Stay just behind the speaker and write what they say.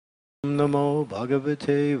Namo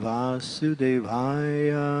Bhagavate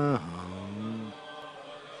Vasudevaya.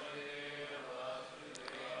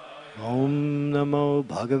 Om Namo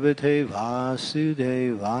Bhagavate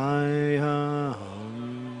Vasudevaya.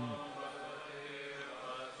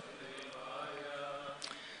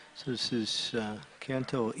 So this is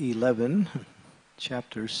Canto 11,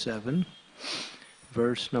 Chapter 7,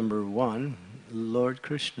 verse number 1. Lord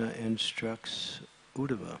Krishna instructs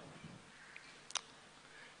Uddhava.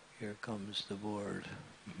 Here comes the board.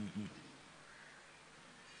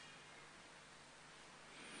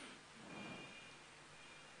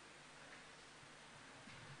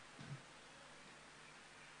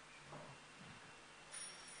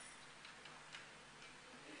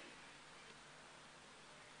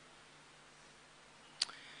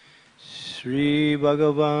 Sri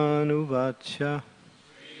Bhagavan Uvacha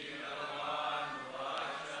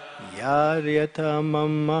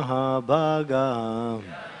Yaryatamam Mahabhaga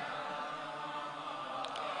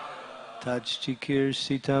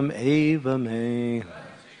Tajchikirsitam eva me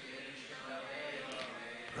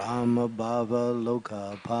Brahma Bhava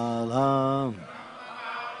Lokapala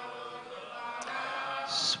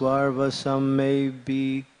Swarvasam me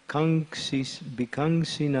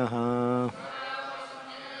bhikanksinaha.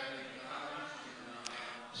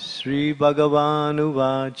 Sri Bhagavan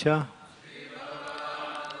Uvacha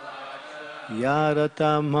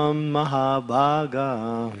Yaratamam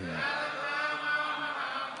Mahabhaga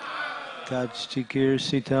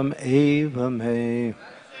Tajchikirsitam eva me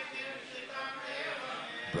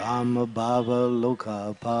Brahma Bhava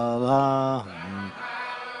Lokapala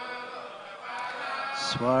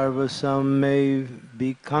Swarvasam me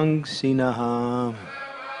bhikanksinaha.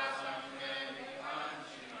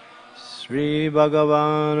 Sri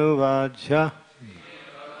Bhagavan Uvacha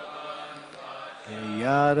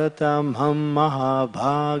Yaratamham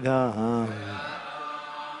Mahabhaga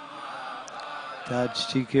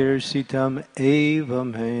Tajchikirsitam eva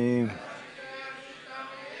me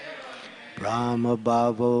Brahma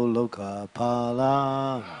Bhavo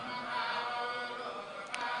Lokapala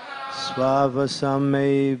Swavasam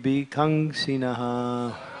me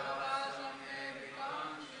bhikanksinaha.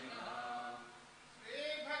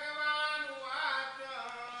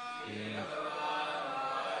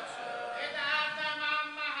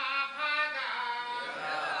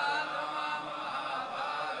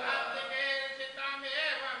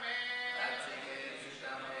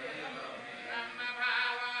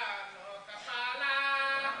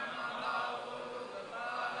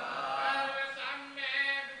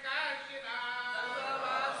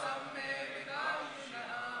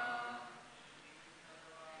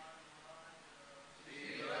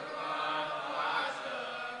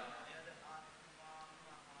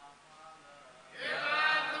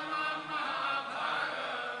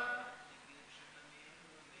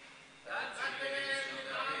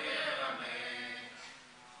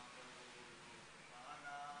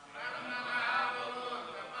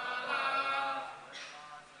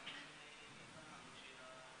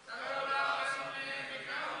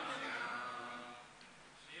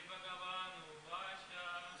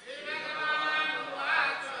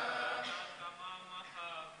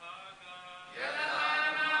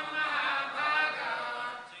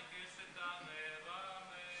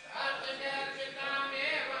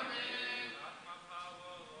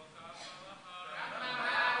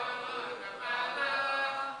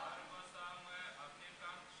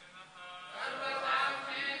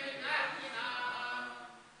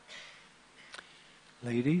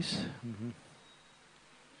 Ladies?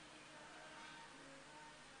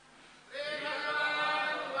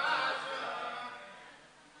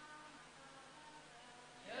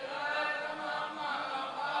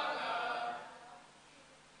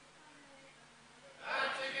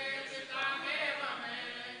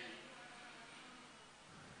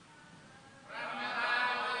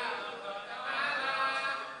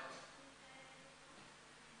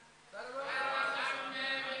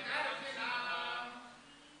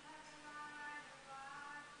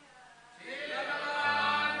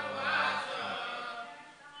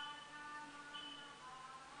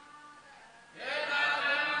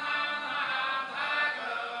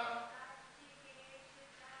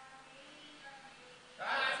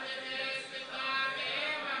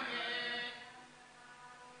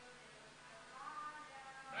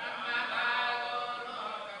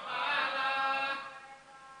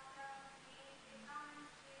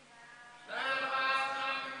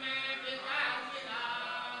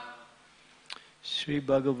 Sri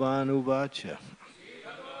Bhagavan Uvacha.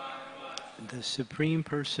 The Supreme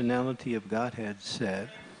Personality of Godhead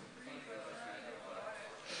said,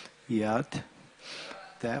 Yat,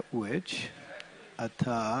 that which,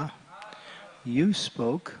 Ata, you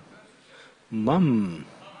spoke Mam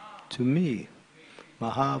to me,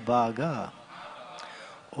 Mahabhaga,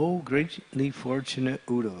 O greatly fortunate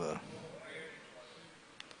Uddhava.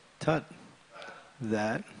 Tat,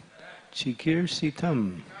 that Chikir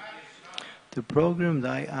Sitam, the program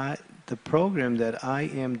that I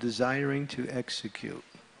am desiring to execute.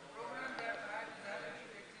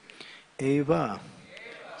 Eva,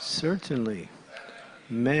 certainly,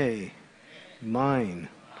 may, mine,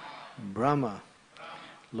 Brahma,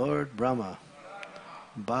 Lord Brahma,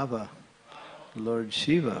 Baba, Lord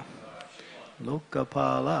Shiva,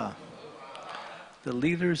 Lokapala, the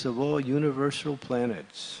leaders of all universal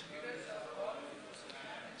planets,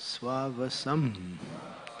 Swavasam,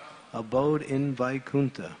 abode in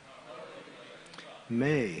Vaikuntha,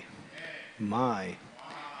 may, my,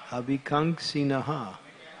 Abhikanksinaha,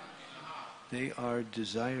 they are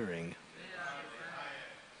desiring.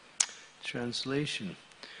 Translation.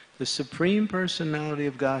 The Supreme Personality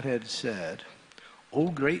of Godhead said, O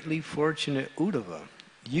greatly fortunate Uddhava,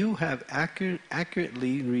 you have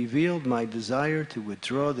accurately revealed my desire to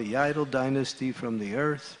withdraw the Yidal dynasty from the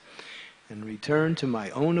earth and return to my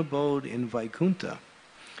own abode in Vaikuntha.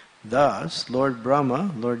 Thus, Lord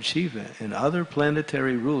Brahma, Lord Shiva, and other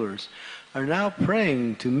planetary rulers are now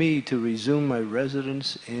praying to me to resume my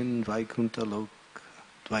residence in Vaikuntha.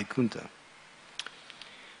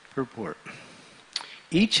 Purport.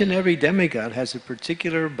 Each and every demigod has a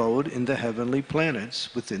particular abode in the heavenly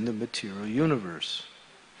planets within the material universe.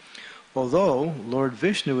 Although Lord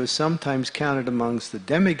Vishnu is sometimes counted amongst the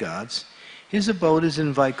demigods, his abode is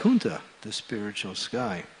in Vaikuntha, the spiritual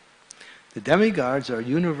sky. The demigods are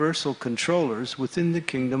universal controllers within the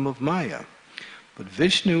kingdom of Maya, but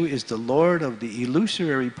Vishnu is the Lord of the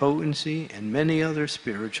illusory potency and many other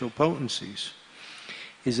spiritual potencies.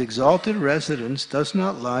 His exalted residence does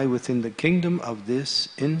not lie within the kingdom of this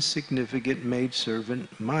insignificant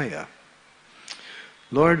maidservant Maya.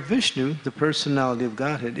 Lord Vishnu, the personality of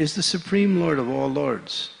Godhead, is the supreme Lord of all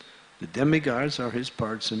lords. The demigods are his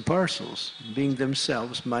parts and parcels, being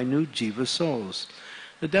themselves minute jiva souls.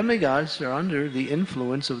 The demigods are under the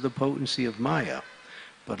influence of the potency of Maya,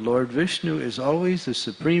 but Lord Vishnu is always the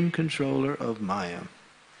supreme controller of Maya.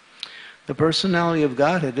 The personality of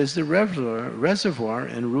Godhead is the reservoir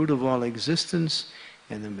and root of all existence,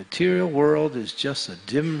 and the material world is just a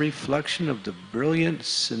dim reflection of the brilliant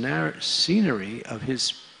scenery of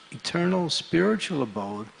his eternal spiritual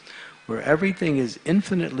abode, where everything is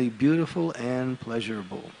infinitely beautiful and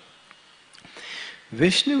pleasurable.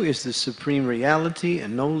 Vishnu is the supreme reality,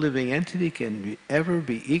 and no living entity can ever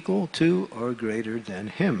be equal to or greater than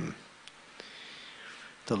him.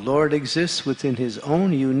 The Lord exists within his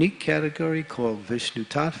own unique category called Vishnu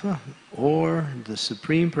Tattva, or the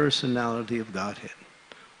Supreme Personality of Godhead.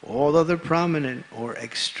 All other prominent or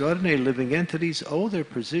extraordinary living entities owe their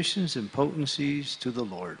positions and potencies to the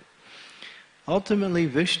Lord. Ultimately,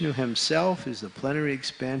 Vishnu himself is the plenary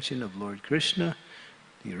expansion of Lord Krishna,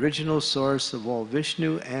 the original source of all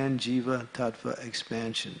Vishnu and Jiva Tattva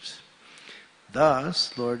expansions.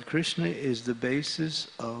 Thus, Lord Krishna is the basis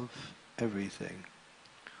of everything.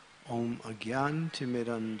 Om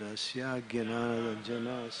Agyantimirandasya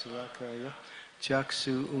Gyananjana Salakaya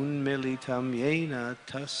Chaksu Unmilitam Yena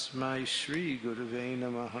Tasmai Shri Gurave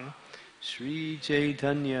Namaha Shri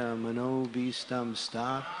Chaitanya Manobhistam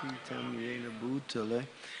Sthapitam Yena Bhutale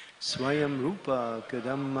Swayam Rupa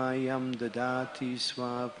Kadammayam Dadati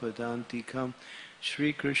Swapadantikam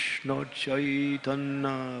Shri Krishna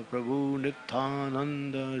Chaitanya Prabhu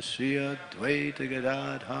Nityananda Sri Advaita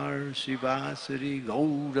Gadadhar Srivasari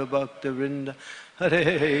Gaura Bhakta Vrinda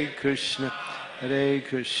Hare Krishna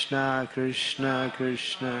Krishna Krishna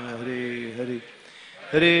Hare Hare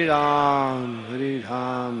Hare Ram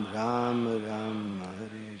Ram Ram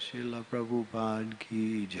Hare Srila Prabhupada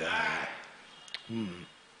Ki Jai.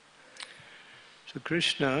 So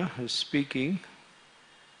Krishna is speaking,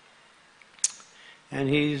 and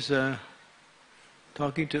he's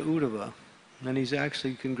talking to Uddhava, and he's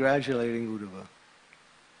actually congratulating Uddhava,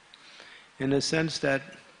 in the sense that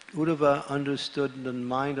Uddhava understood the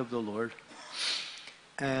mind of the Lord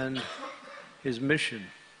and his mission,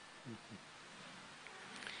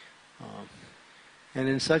 and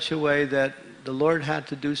in such a way that the Lord had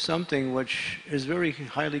to do something which is very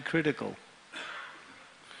highly critical,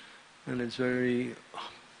 and it's very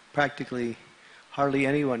practically hardly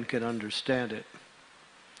anyone can understand it.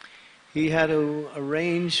 He had to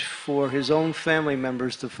arrange for his own family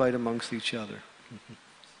members to fight amongst each other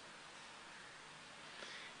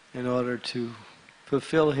in order to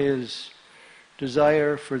fulfill his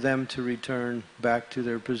desire for them to return back to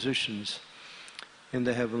their positions in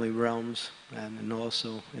the heavenly realms and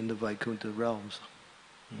also in the Vaikuntha realms.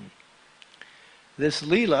 This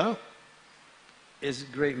Lila is a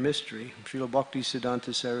great mystery. Srila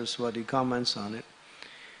Bhaktisiddhanta Saraswati comments on it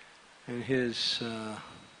in his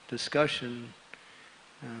discussion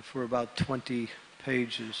for about 20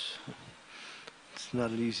 pages. It's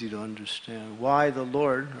not easy to understand why the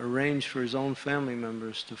Lord arranged for his own family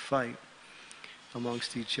members to fight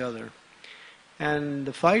amongst each other. And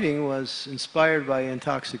the fighting was inspired by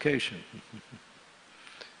intoxication.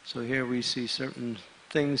 So here we see certain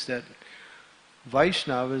things that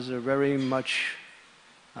Vaishnavas are very much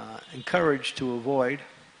encouraged to avoid,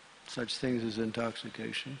 such things as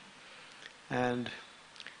intoxication, and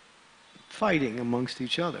fighting amongst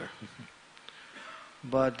each other.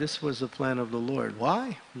 But this was the plan of the Lord.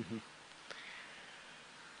 Why?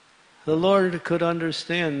 The Lord could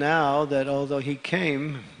understand now that although he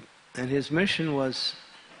came and his mission was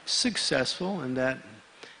successful, and that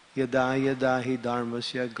yada yada hi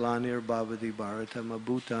dharmasya glanir bhavati bharatam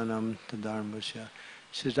abhutanam tadharmasya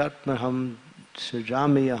siratmaham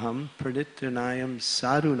sajamiyaham pranitranayam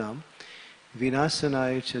sarunam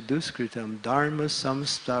vinasanaya cha duskritam dharma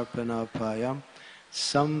samstarpanapayam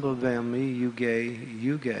sambhavami yuge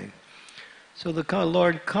yuge. So the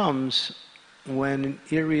Lord comes when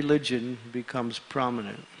irreligion becomes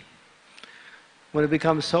prominent. When it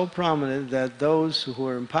becomes so prominent that those who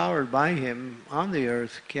are empowered by him on the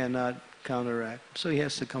earth cannot counteract. So he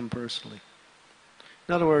has to come personally.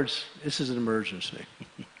 In other words, this is an emergency.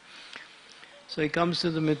 So he comes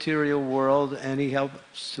to the material world and he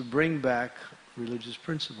helps to bring back religious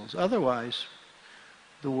principles. Otherwise,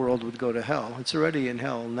 the world would go to hell. It's already in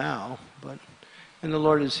hell now, and the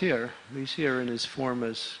Lord is here. He's here in his form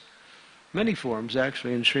as many forms,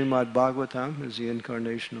 actually. In Srimad Bhagavatam is the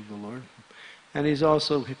incarnation of the Lord. And he's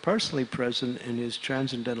also personally present in his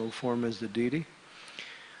transcendental form as the deity.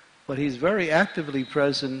 But he's very actively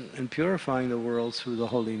present in purifying the world through the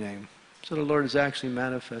holy name. So the Lord has actually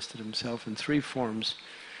manifested himself in 3 forms,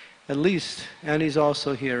 at least, and he's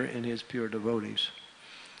also here in his pure devotees.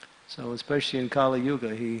 So especially in Kali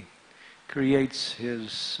Yuga, he creates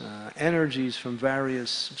his energies from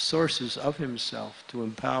various sources of himself to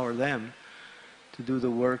empower them to do the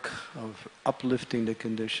work of uplifting the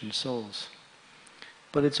conditioned souls.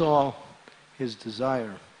 But it's all his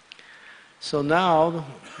desire. So now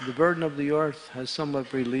the burden of the earth has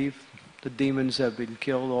somewhat relieved. The demons have been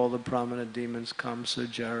killed, all the prominent demons, Kamsa,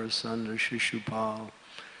 Jarasandha, Shishupal,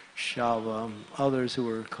 Shava, others who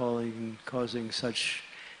were causing such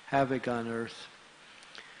havoc on earth.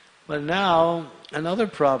 But now another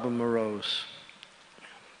problem arose.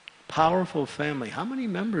 Powerful family. How many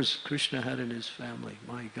members Krishna had in his family?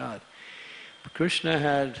 My God. Krishna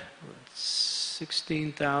had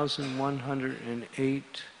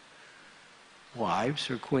 16,108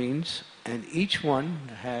 wives or queens, and each one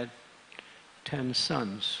had 10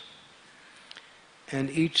 sons.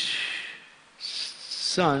 And each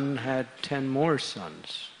son had 10 more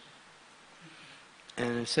sons.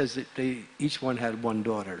 And it says that each one had 1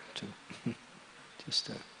 daughter, too. Just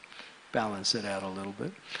to balance it out a little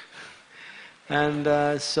bit.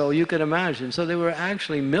 And so you can imagine. So there were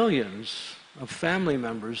actually millions of family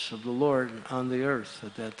members of the Lord on the earth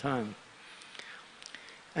at that time.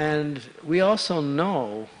 And we also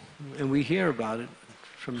know, and we hear about it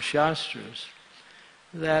from Shastras,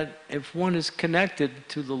 that if one is connected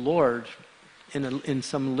to the Lord in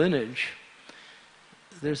some lineage,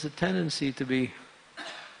 there's a tendency to be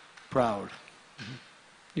proud.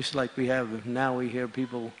 Just like we have now, we hear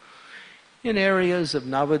people in areas of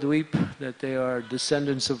Navadvip that they are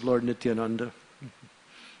descendants of Lord Nityananda,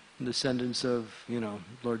 descendants of,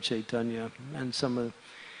 Lord Chaitanya, and some of.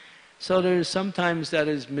 So there's sometimes that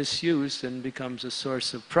is misused and becomes a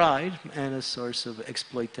source of pride and a source of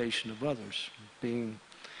exploitation of others,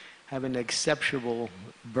 having exceptional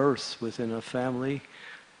birth within a family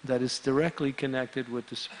that is directly connected with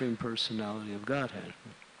the Supreme Personality of Godhead.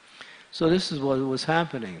 So this is what was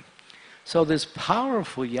happening. So this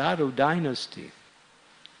powerful Yadu dynasty,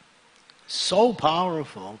 so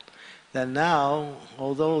powerful that now,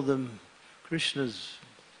 although Krishna's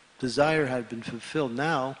desire had been fulfilled,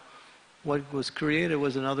 now what was created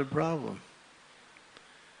was another problem.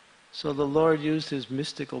 So the Lord used his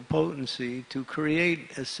mystical potency to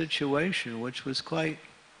create a situation which was quite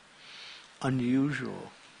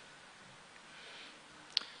unusual.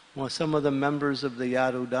 Well, some of the members of the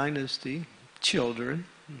Yadu dynasty, children,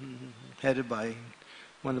 headed by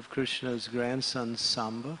one of Krishna's grandsons,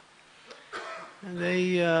 Samba, and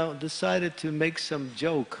they decided to make some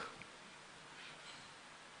joke.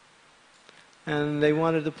 And they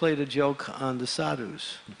wanted to play the joke on the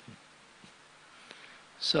sadhus.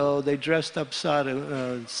 So they dressed up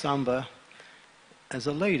Samba as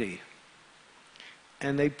a lady.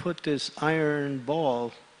 And they put this iron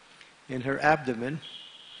ball in her abdomen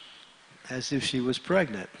as if she was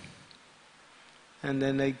pregnant. And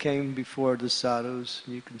then they came before the sadhus.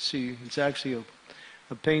 You can see, it's actually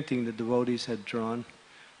a painting the devotees had drawn.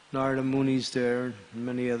 Narada Muni's there, and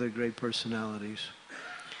many other great personalities.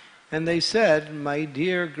 And they said, "My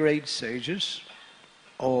dear great sages,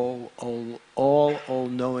 all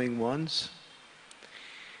all-knowing ones,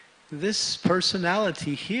 this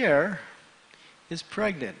personality here is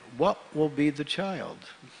pregnant. What will be the child?"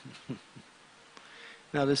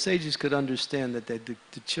 Now the sages could understand that the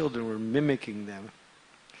children were mimicking them.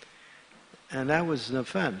 And that was an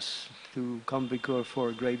offense, to come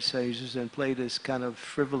before great sages and play this kind of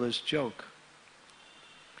frivolous joke.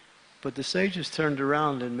 But the sages turned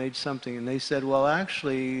around and made something, and they said, well,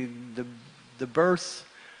 actually, the birth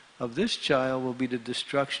of this child will be the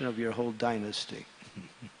destruction of your whole dynasty.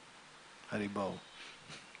 Haribol.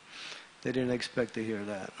 They didn't expect to hear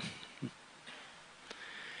that.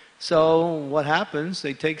 So what happens,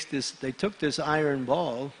 they took this iron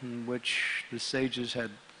ball, which the sages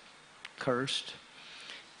had cursed,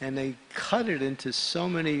 and they cut it into so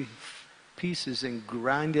many pieces and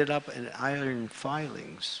grind it up in iron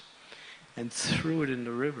filings and threw it in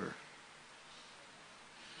the river.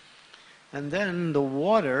 And then the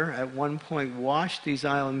water at one point washed these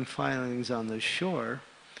iron filings on the shore,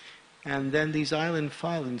 and then these island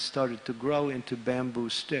filings started to grow into bamboo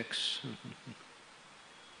sticks.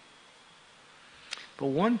 But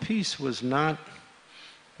one piece was not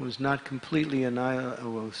completely annihilated,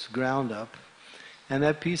 was ground up, and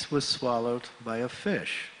that piece was swallowed by a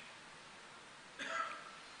fish.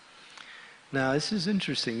 Now this is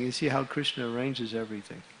interesting. You see how Krishna arranges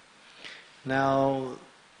everything. Now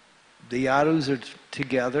the yadus are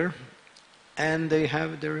together, and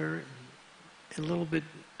they're a little bit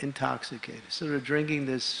intoxicated. So they're drinking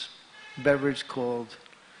this beverage called,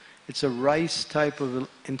 it's a rice type of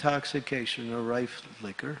intoxication, or rice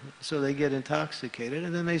liquor. So they get intoxicated,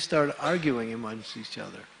 and then they start arguing amongst each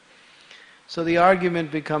other. So the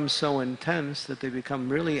argument becomes so intense that they become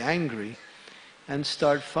really angry and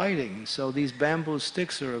start fighting. So these bamboo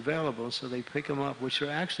sticks are available, so they pick them up, which are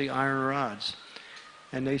actually iron rods,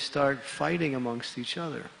 and they start fighting amongst each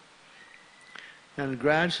other. And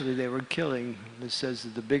gradually they were killing. It says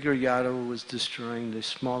that the bigger yadu was destroying the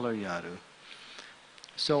smaller yadu.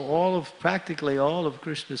 So practically all of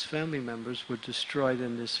Krishna's family members were destroyed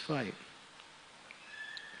in this fight.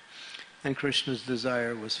 And Krishna's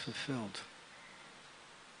desire was fulfilled.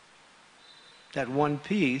 That one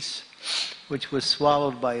piece, which was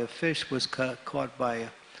swallowed by a fish, was caught by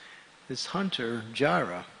this hunter,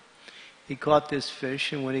 Jara. He caught this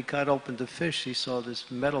fish, and when he cut open the fish, he saw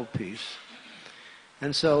this metal piece.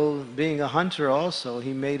 And so, being a hunter also,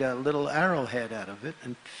 he made a little arrowhead out of it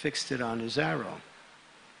and fixed it on his arrow.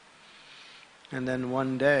 And then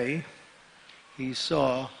one day, he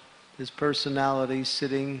saw his personality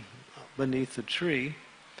sitting beneath a tree,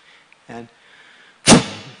 and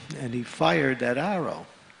he fired that arrow.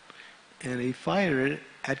 And he fired it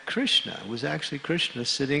at Krishna. It was actually Krishna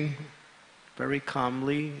sitting very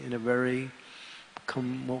calmly in a very,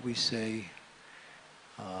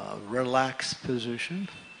 relaxed position.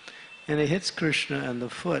 And it hits Krishna on the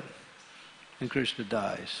foot, and Krishna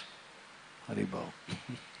dies. Haribol.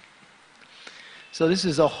 So this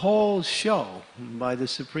is a whole show by the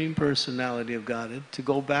Supreme Personality of Godhead to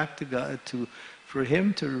go back to God, for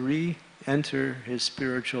him to re-enter his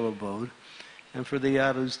spiritual abode, and for the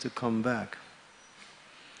yadus to come back.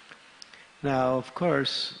 Now, of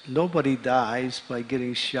course, nobody dies by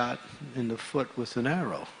getting shot in the foot with an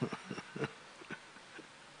arrow.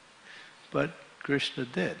 But Krishna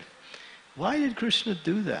did. Why did Krishna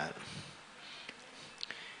do that?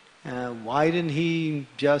 Why didn't he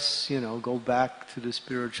just, go back to the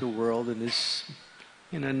spiritual world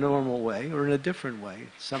in a normal way, or in a different way?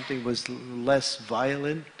 Something was less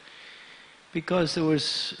violent? Because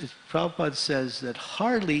Prabhupada says that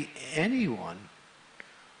hardly anyone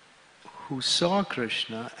who saw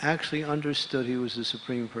Krishna actually understood he was the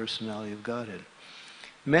Supreme Personality of Godhead.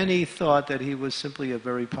 Many thought that he was simply a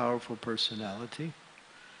very powerful personality,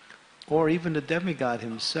 or even the demigod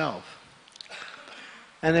himself.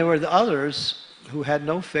 And there were the others who had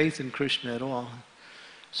no faith in Krishna at all.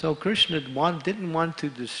 So Krishna didn't want to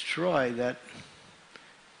destroy that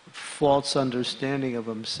false understanding of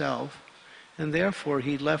himself, and therefore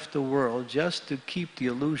he left the world just to keep the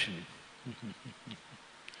illusion.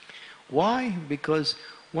 Why? Because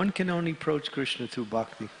one can only approach Krishna through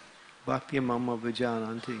bhakti. Bhakti mama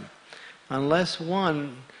vijananti. Unless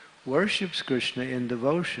one worships Krishna in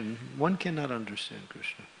devotion, one cannot understand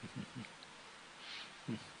Krishna.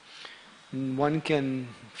 One can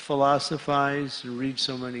philosophize and read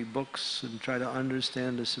so many books and try to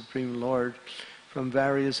understand the Supreme Lord from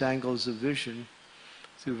various angles of vision,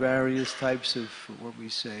 through various types of, what we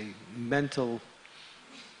say, mental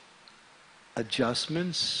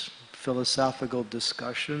adjustments, philosophical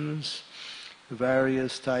discussions,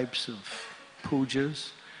 various types of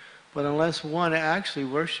pujas. But unless one actually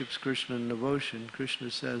worships Krishna in devotion, Krishna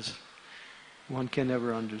says, one can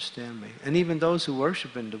never understand me. And even those who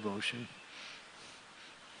worship in devotion,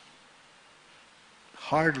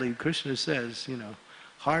 hardly, Krishna says,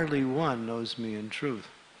 hardly one knows me in truth.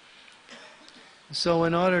 So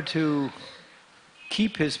in order to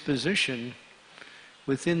keep his position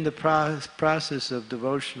within the process of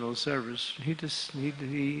devotional service,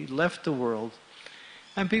 he left the world.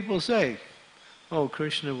 And people say, oh,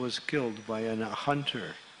 Krishna was killed by a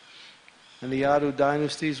hunter. And the Yadu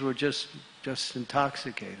dynasties were just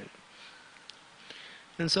intoxicated.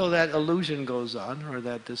 And so that illusion goes on, or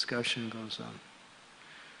that discussion goes on.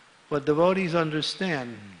 But devotees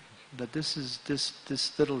understand that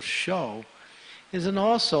this little show isn't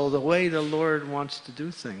also the way the Lord wants to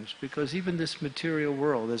do things, because even this material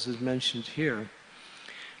world, as is mentioned here,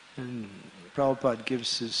 and Prabhupada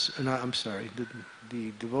gives his,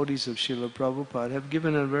 the devotees of Srila Prabhupada have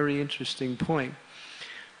given a very interesting point,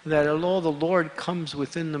 that although the Lord comes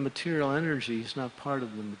within the material energy, he's not part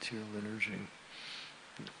of the material energy.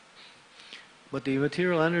 But the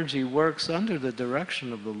material energy works under the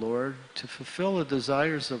direction of the Lord to fulfill the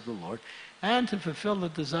desires of the Lord and to fulfill the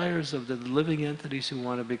desires of the living entities who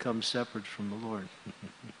want to become separate from the Lord.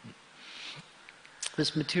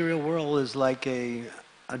 This material world is like a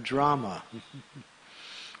drama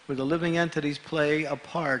where the living entities play a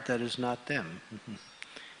part that is not them.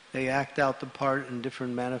 They act out the part in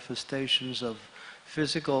different manifestations of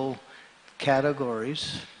physical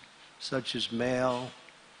categories, such as male,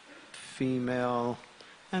 female,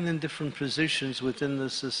 and in different positions within the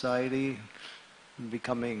society,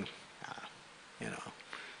 becoming,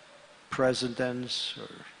 presidents or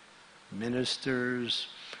ministers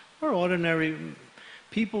or ordinary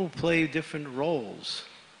people play different roles.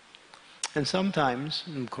 And sometimes,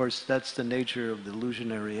 and of course that's the nature of the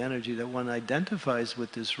illusionary energy, that one identifies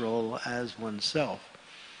with this role as oneself.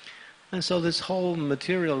 And so this whole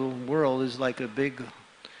material world is like a big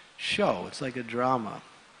show, it's like a drama.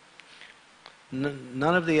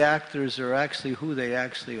 None of the actors are actually who they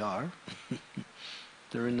actually are.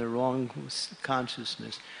 They're in the wrong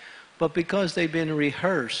consciousness. But because they've been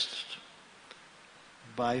rehearsed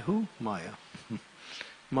by who? Maya.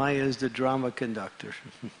 Maya is the drama conductor.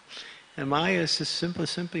 And Maya is just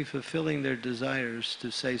simply fulfilling their desires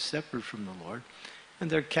to stay separate from the Lord. And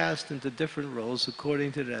they're cast into different roles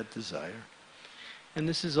according to that desire. And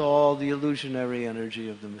this is all the illusionary energy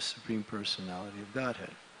of the Supreme Personality of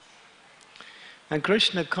Godhead. And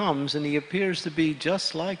Krishna comes and he appears to be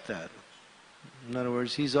just like that. In other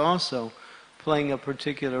words, he's also playing a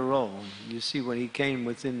particular role. You see, when he came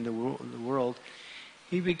within the world,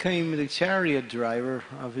 he became the chariot driver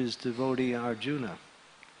of his devotee Arjuna.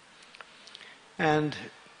 And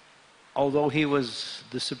although he was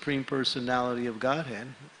the Supreme Personality of Godhead,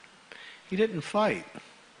 he didn't fight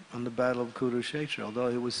on the battle of Kurukshetra, although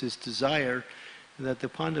it was his desire that the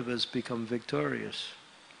Pandavas become victorious.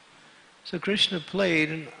 So Krishna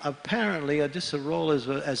played, apparently, just a role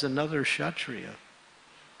as another Kshatriya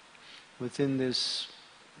within this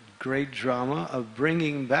great drama of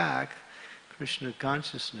bringing back Krishna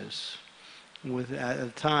consciousness at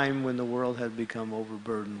a time when the world had become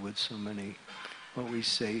overburdened with so many, what we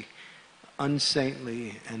say,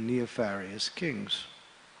 unsaintly and nefarious kings.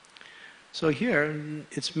 So here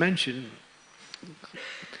it's mentioned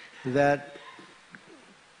that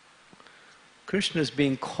Krishna is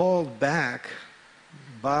being called back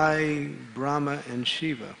by Brahma and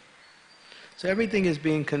Shiva. So everything is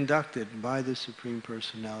being conducted by the Supreme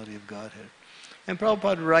Personality of Godhead. And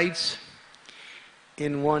Prabhupada writes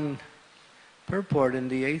in one purport in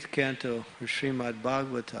the 8th canto of Srimad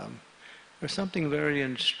Bhagavatam, there's something very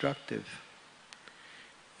instructive.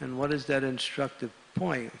 And what is that instructive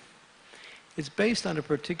point? It's based on a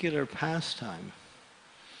particular pastime.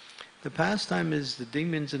 The pastime is the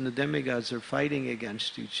demons and the demigods are fighting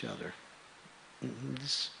against each other.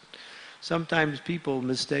 Sometimes people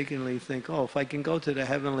mistakenly think, oh, if I can go to the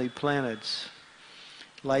heavenly planets,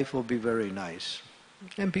 life will be very nice.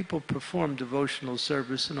 And people perform devotional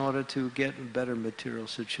service in order to get better material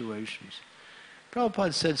situations.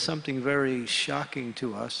 Prabhupada said something very shocking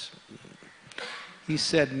to us. he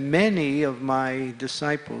said, many of my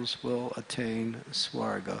disciples will attain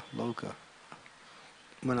Swarga Loka.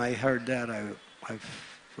 When I heard that, I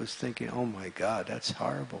was thinking, oh my God, that's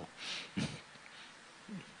horrible.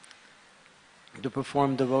 To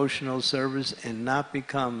perform devotional service and not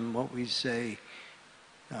become, what we say,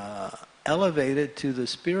 elevated to the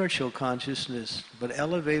spiritual consciousness, but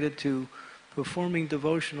elevated to performing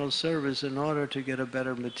devotional service in order to get a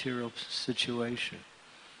better material situation.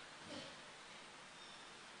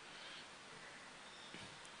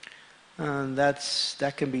 And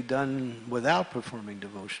that can be done without performing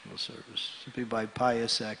devotional service, simply by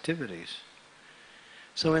pious activities.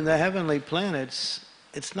 So in the heavenly planets,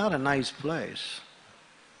 it's not a nice place.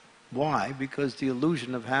 Why? Because the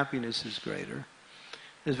illusion of happiness is greater.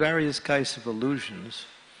 There's various kinds of illusions.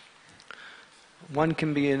 One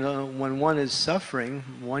can be, when one is suffering,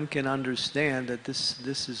 one can understand that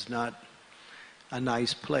this is not a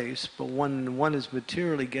nice place, but when one is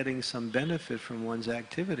materially getting some benefit from one's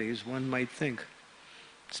activities, one might think,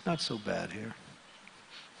 it's not so bad here.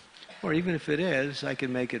 Or even if it is, I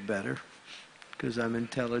can make it better, because I'm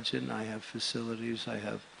intelligent, I have facilities, I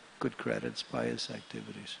have good credits, pious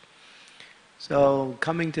activities. So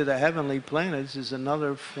coming to the heavenly planets is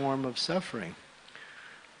another form of suffering.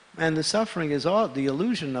 And the suffering is all, the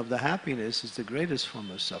illusion of the happiness is the greatest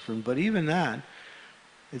form of suffering, but even that,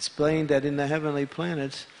 it's explained that in the heavenly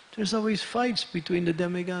planets, there's always fights between the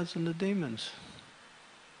demigods and the demons.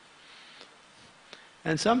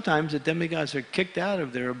 And sometimes the demigods are kicked out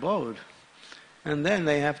of their abode. And then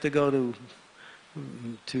they have to go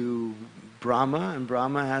to Brahma, and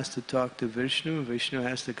Brahma has to talk to Vishnu, and Vishnu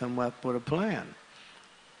has to come up with a plan.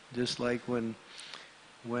 Just like when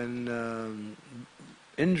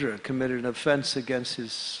Indra committed an offense against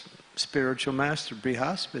his spiritual master,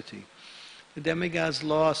 Brihaspati. The demigods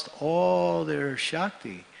lost all their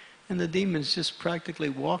Shakti, and the demons just practically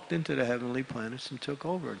walked into the heavenly planets and took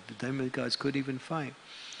over. The demigods couldn't even fight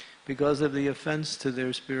because of the offense to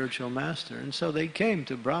their spiritual master. And so they came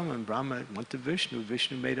to Brahma, and Brahma went to Vishnu.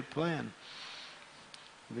 Vishnu made a plan.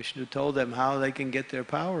 Vishnu told them how they can get their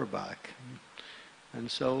power back.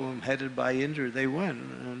 And so, headed by Indra, they went.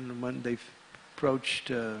 And when they approached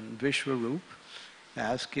Vishwarup,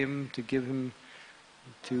 asked him to give him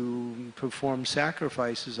to perform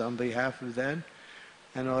sacrifices on behalf of them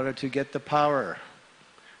in order to get the power.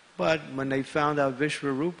 But when they found out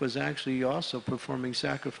Vishwarup was actually also performing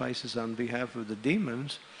sacrifices on behalf of the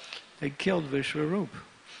demons, they killed Vishwarup,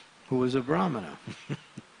 who was a Brahmana.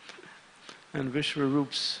 And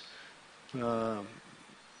Vishwarup's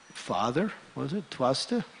father, was it?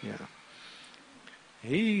 Twasta? Yeah.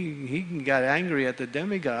 He got angry at the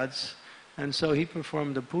demigods, and so he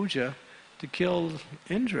performed the puja to kill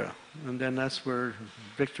Indra. And then that's where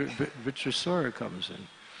Vritrasura comes in.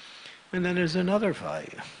 And then there's another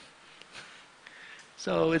fight.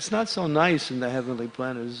 So it's not so nice in the heavenly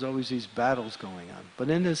planet. There's always these battles going on. But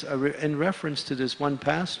in reference to this one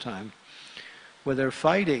pastime, where they're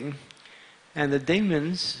fighting, and the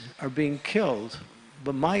demons are being killed,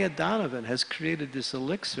 but Maya Donovan has created this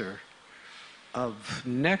elixir of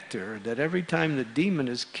nectar that every time the demon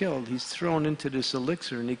is killed, he's thrown into this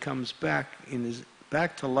elixir and he comes back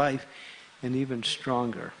back to life and even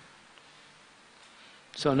stronger.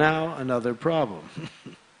 So now another problem.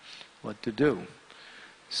 What to do?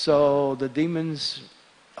 So the demons,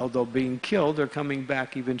 although being killed, are coming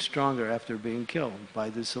back even stronger after being killed by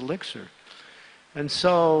this elixir. And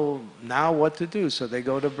so now what to do? So they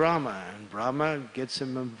go to Brahma, and Brahma gets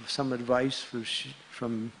him some advice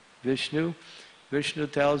from Vishnu. Vishnu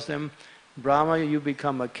tells them, Brahma, you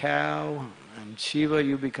become a cow, and Shiva,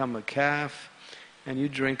 you become a calf, and you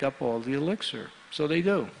drink up all the elixir. So they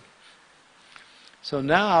do. So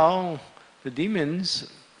now the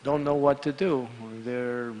demons don't know what to do.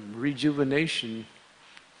 Their rejuvenation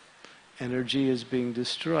energy is being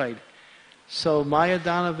destroyed. So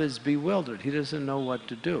Mayadhanava is bewildered. He doesn't know what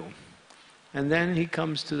to do. And then he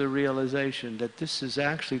comes to the realization that this is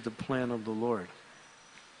actually the plan of the Lord.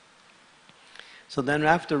 So then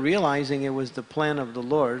after realizing it was the plan of the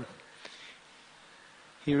Lord,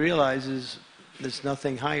 he realizes there's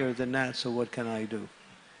nothing higher than that, so what can I do?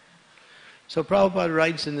 So Prabhupada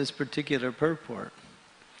writes in this particular purport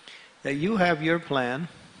that you have your plan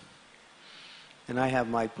and I have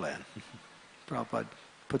my plan. Prabhupada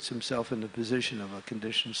puts himself in the position of a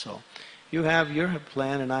conditioned soul. You have your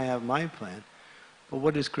plan and I have my plan. But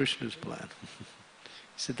what is Krishna's plan?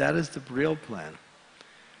 He said that is the real plan.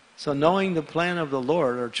 So knowing the plan of the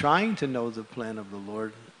Lord, or trying to know the plan of the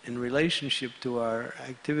Lord in relationship to our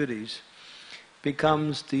activities,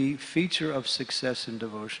 becomes the feature of success in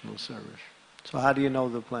devotional service. So how do you know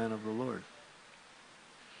the plan of the Lord?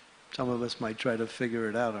 Some of us might try to figure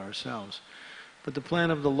it out ourselves. But the plan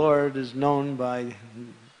of the Lord is known by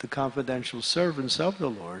the confidential servants of the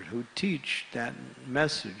Lord who teach that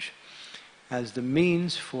message as the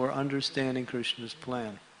means for understanding Krishna's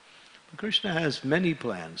plan. Krishna has many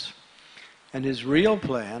plans. And his real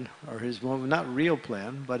plan, or his, well, not real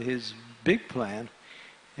plan, but his big plan,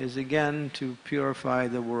 is again to purify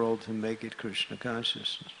the world and make it Krishna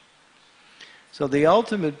consciousness. So the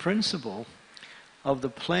ultimate principle of the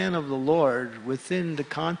plan of the Lord within the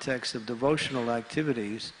context of devotional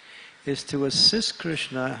activities is to assist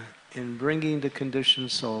Krishna in bringing the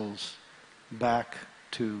conditioned souls back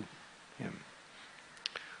to him.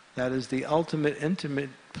 That is the ultimate, intimate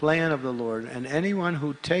plan of the Lord. And anyone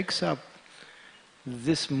who takes up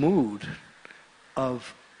this mood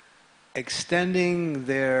of extending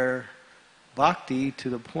their bhakti to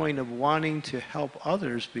the point of wanting to help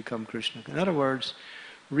others become Krishna. In other words,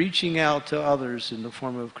 reaching out to others in the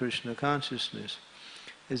form of Krishna consciousness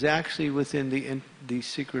is actually within the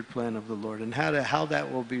secret plan of the Lord. And how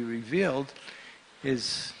that will be revealed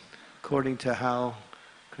is according to how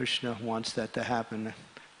Krishna wants that to happen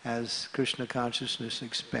as Krishna consciousness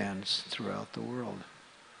expands throughout the world.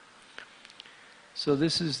 So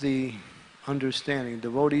this is the understanding.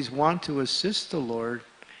 Devotees want to assist the Lord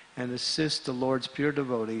and assist the Lord's pure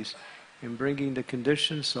devotees in bringing the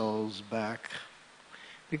conditioned souls back,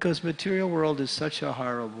 because material world is such a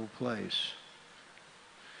horrible place.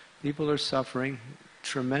 People are suffering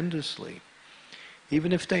tremendously,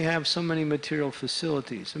 even if they have so many material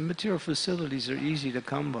facilities. And material facilities are easy to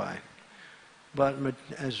come by. But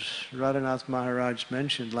as Radhanath Maharaj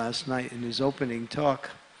mentioned last night in his opening talk,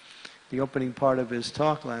 the opening part of his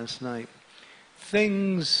talk last night,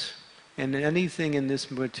 things and anything in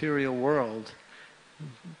this material world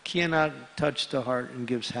cannot touch the heart and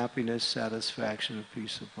gives happiness, satisfaction, and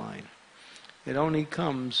peace of mind. It only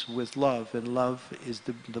comes with love, and love is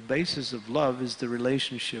the basis of love is the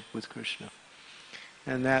relationship with Krishna.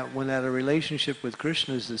 And that when that relationship with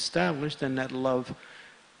Krishna is established, then that love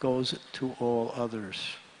goes to all others,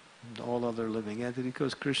 all other living entities,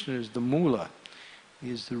 because Krishna is the mula. He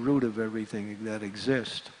is the root of everything that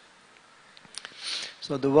exists.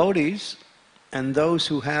 So devotees and those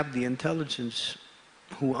who have the intelligence,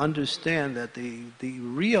 who understand that the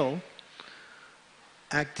real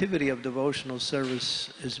activity of devotional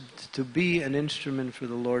service is to be an instrument for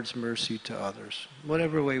the Lord's mercy to others,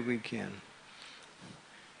 whatever way we can.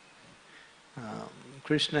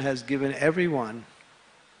 Krishna has given everyone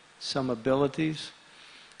some abilities.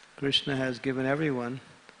 Krishna has given everyone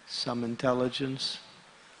some intelligence.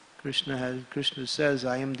 Krishna says,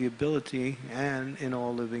 I am the ability and in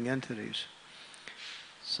all living entities.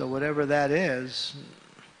 So whatever that is,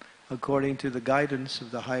 according to the guidance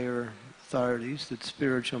of the higher authorities, the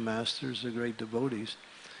spiritual masters, the great devotees,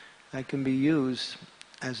 that can be used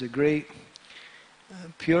as a great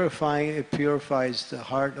purifying. It purifies the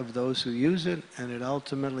heart of those who use it, and it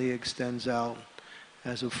ultimately extends out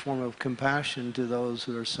as a form of compassion to those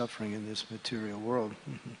who are suffering in this material world.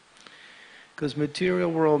 Because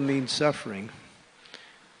material world means suffering.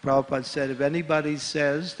 Prabhupada said, if anybody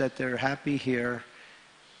says that they're happy here,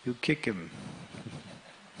 you kick him.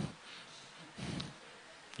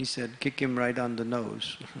 He said, kick him right on the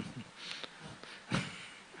nose.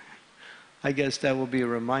 I guess that will be a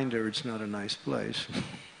reminder it's not a nice place.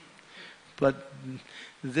 But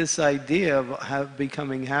this idea of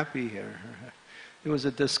becoming happy here, there was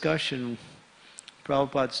a discussion,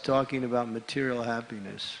 Prabhupada's talking about material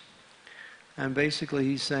happiness. And basically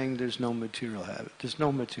he's saying there's no material habit. There's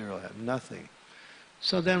no material habit, nothing.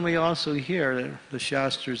 So then we also hear that the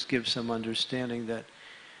Shastras give some understanding that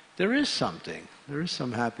there is something. There is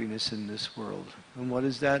some happiness in this world. And what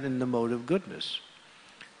is that? In the mode of goodness.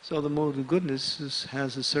 So the mode of goodness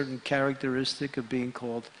has a certain characteristic of being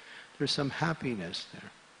called, there's some happiness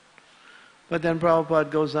there. But then Prabhupada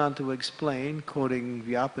goes on to explain, quoting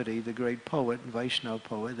Vyapati, the great poet, Vaishnava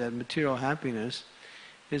poet, that material happiness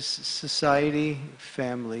is society,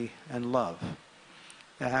 family, and love.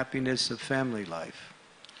 The happiness of family life.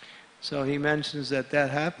 So he mentions that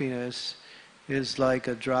happiness is like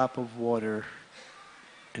a drop of water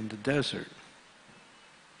in the desert.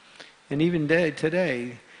 And even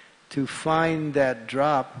today, to find that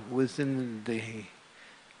drop within the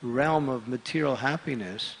realm of material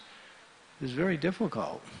happiness is very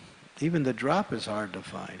difficult. Even the drop is hard to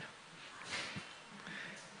find.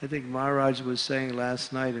 I think Maharaj was saying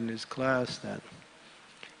last night in his class that,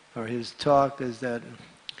 or his talk, is that,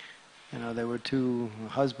 there were two,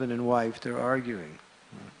 husband and wife, they're arguing.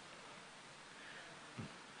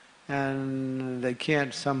 And they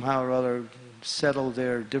can't somehow or other settle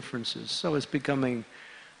their differences. So it's becoming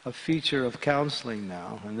a feature of counseling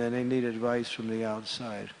now, and then they need advice from the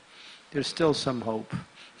outside. There's still some hope.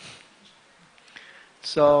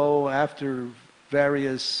 So after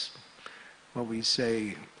various, what we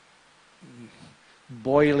say,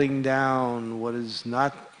 boiling down what is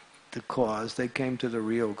not the cause, they came to the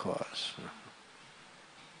real cause.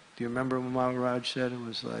 Do you remember what Maharaj said? It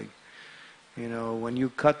was like, when you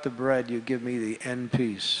cut the bread, you give me the end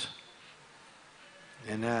piece.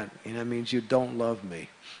 And that means you don't love me.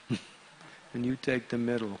 And you take the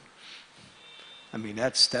middle. I mean,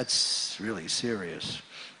 that's really serious.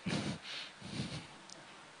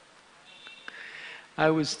 I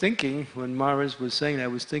was thinking, when Maharaj was saying that, I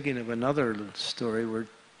was thinking of another story where,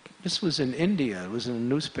 this was in India, it was in a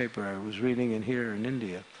newspaper I was reading in here in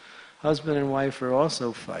India. Husband and wife are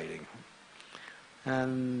also fighting.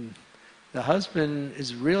 And the husband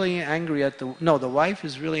is really angry at the wife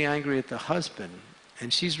is really angry at the husband,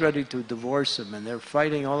 and she's ready to divorce him, and they're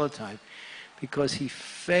fighting all the time because he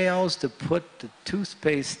fails to put the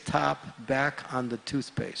toothpaste top back on the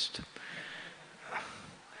toothpaste.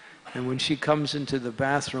 And when she comes into the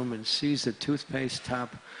bathroom and sees the toothpaste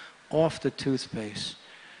top off the toothpaste,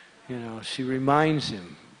 she reminds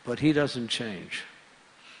him, but he doesn't change.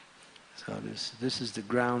 So this is the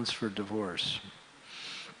grounds for divorce.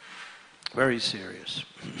 Very serious.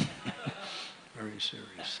 Very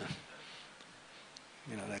serious.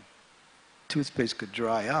 That toothpaste could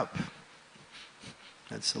dry up.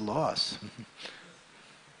 That's a loss.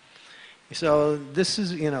 So this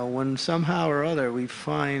is, when somehow or other we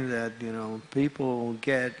find that, people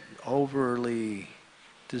get overly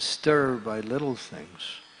disturbed by little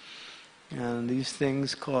things. And these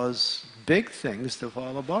things cause big things to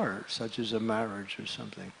fall apart, such as a marriage or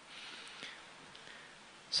something.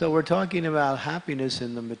 So we're talking about happiness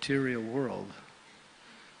in the material world.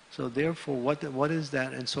 So therefore, what is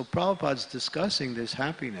that? And so Prabhupada's discussing this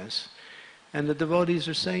happiness, and the devotees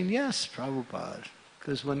are saying, yes, Prabhupada.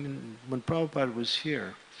 Because when Prabhupada was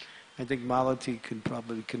here, I think Malati could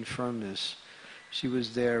probably confirm this. She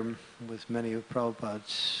was there with many of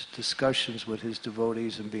Prabhupada's discussions with his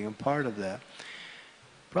devotees and being a part of that.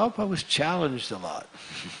 Prabhupada was challenged a lot.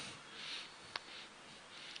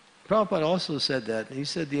 Prabhupada also said that. He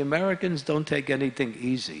said, the Americans don't take anything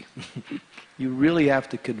easy. You really have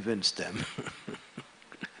to convince them.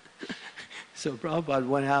 So Prabhupada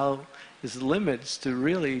went out his limits to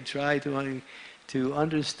really try to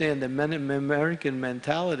understand the American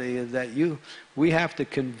mentality is that we have to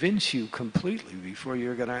convince you completely before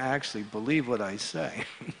you're going to actually believe what I say.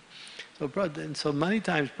 So many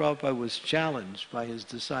times Prabhupada was challenged by his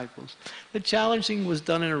disciples. The challenging was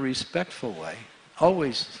done in a respectful way.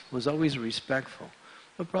 Was always respectful.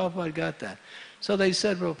 But Prabhupada got that. So they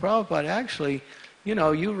said, well, Prabhupada, actually,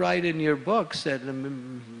 you write in your books that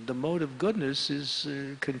the mode of goodness is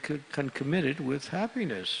concomitant with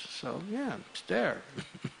happiness. So, yeah, it's there.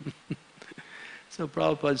 So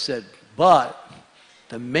Prabhupada said, but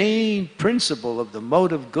the main principle of the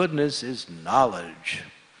mode of goodness is knowledge.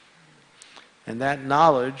 And that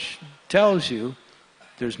knowledge tells you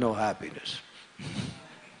there's no happiness.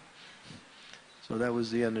 So that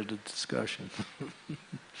was the end of the discussion.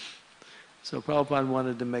 So Prabhupada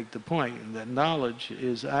wanted to make the point that knowledge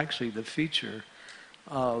is actually the feature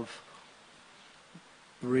of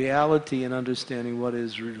reality and understanding what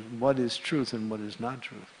is truth and what is not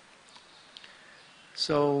truth.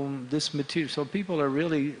 So so people are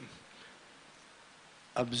really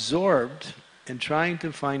absorbed in trying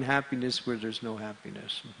to find happiness where there's no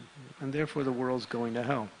happiness. And therefore the world's going to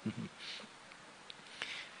hell.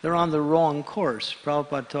 They're on the wrong course.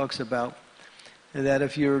 Prabhupada talks about that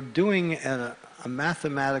if you're doing a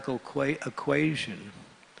mathematical equation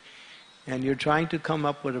and you're trying to come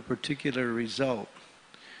up with a particular result,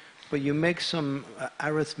 but you make some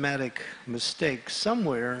arithmetic mistake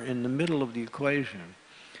somewhere in the middle of the equation,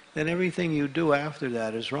 then everything you do after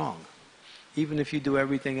that is wrong, even if you do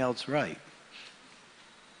everything else right.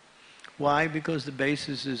 Why? Because the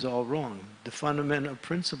basis is all wrong. The fundamental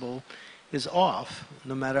principle is off,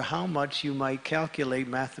 no matter how much you might calculate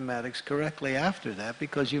mathematics correctly after that,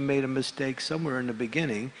 because you made a mistake somewhere in the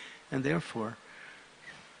beginning, and therefore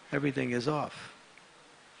everything is off.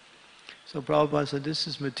 So Prabhupada said, this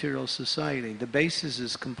is material society. The basis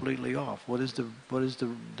is completely off. What is the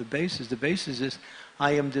basis? The basis is,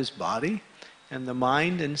 I am this body, and the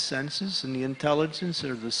mind and senses and the intelligence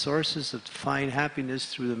are the sources of fine happiness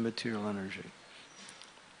through the material energy.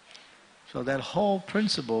 So that whole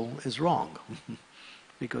principle is wrong,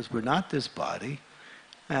 because we're not this body,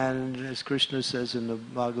 and as Krishna says in the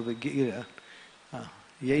Bhagavad Gita,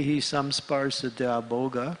 Yehi samsparsa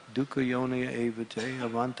boga dukkayona evate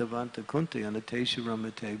avantavanta kunti anatesha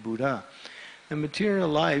ramate buddha. And material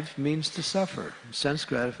life means to suffer. Sense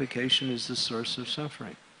gratification is the source of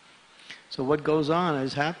suffering. So what goes on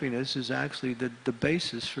as happiness is actually the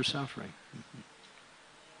basis for suffering.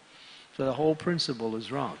 So the whole principle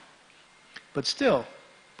is wrong. But still,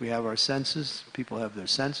 we have our senses, people have their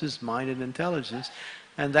senses, mind and intelligence,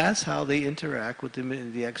 and that's how they interact with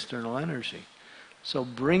the external energy. So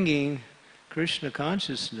bringing Krishna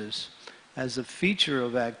consciousness as a feature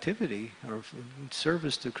of activity, or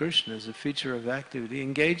service to Krishna as a feature of activity,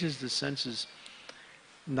 engages the senses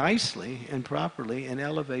nicely and properly and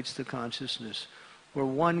elevates the consciousness, where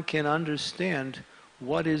one can understand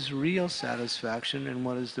what is real satisfaction and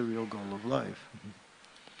what is the real goal of life.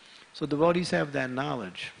 So devotees have that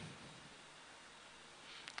knowledge.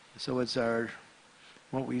 So it's our,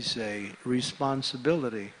 what we say,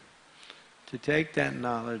 responsibility to take that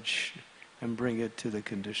knowledge and bring it to the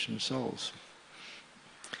conditioned souls.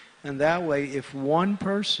 And that way, if one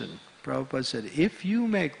person, Prabhupada said, if you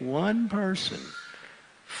make one person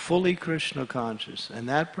fully Krishna conscious, and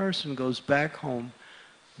that person goes back home,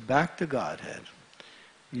 back to Godhead,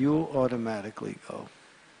 you automatically go.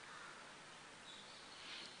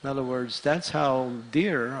 In other words, that's how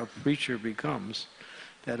dear a preacher becomes,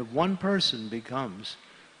 that if one person becomes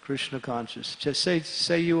Krishna conscious. Just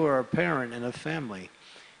say you are a parent in a family,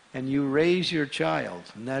 and you raise your child,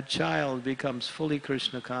 and that child becomes fully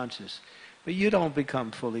Krishna conscious. But you don't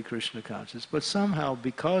become fully Krishna conscious. But somehow,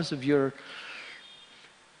 because of your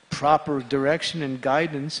proper direction and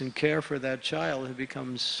guidance and care for that child, it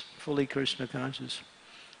becomes fully Krishna conscious.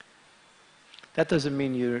 That doesn't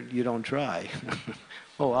mean you don't try.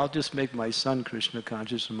 Oh, I'll just make my son Krishna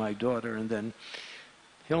conscious and my daughter, and then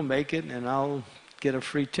he'll make it and I'll get a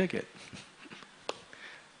free ticket.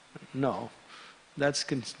 No,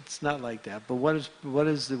 it's not like that. But what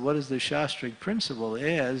is the Shastric principle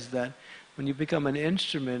is that when you become an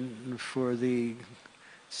instrument for the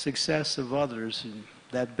success of others,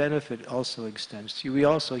 that benefit also extends to you. We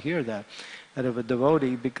also hear that if a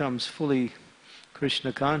devotee becomes fully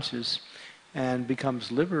Krishna conscious and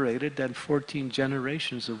becomes liberated, then 14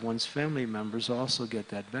 generations of one's family members also get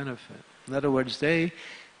that benefit. In other words, they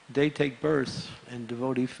take birth in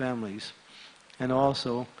devotee families, and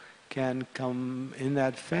also can come in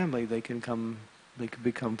that family. They can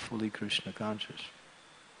become fully Krishna conscious.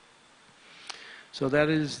 So that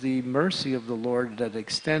is the mercy of the Lord that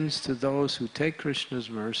extends to those who take Krishna's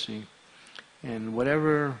mercy in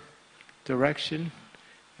whatever direction.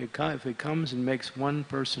 If it comes and makes one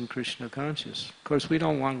person Krishna conscious. Of course, we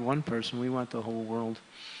don't want one person, we want the whole world.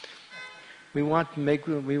 We want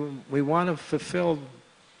to fulfill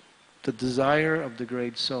the desire of the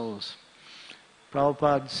great souls.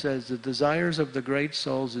 Prabhupada says the desires of the great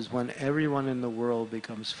souls is when everyone in the world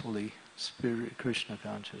becomes fully Krishna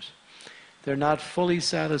conscious. They're not fully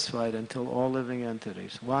satisfied until all living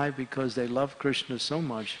entities. Why? Because they love Krishna so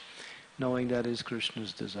much, knowing that is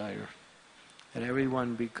Krishna's desire. And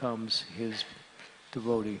everyone becomes his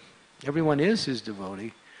devotee. Everyone is his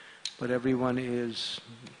devotee, but everyone is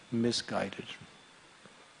misguided.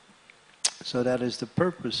 So that is the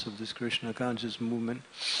purpose of this Krishna conscious movement,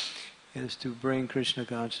 is to bring Krishna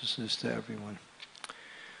consciousness to everyone.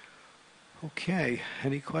 Okay,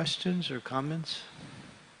 any questions or comments?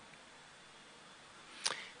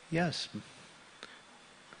 Yes.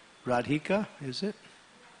 Radhika, is it?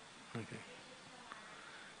 Okay.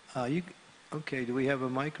 Okay, do we have a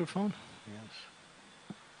microphone? Yes.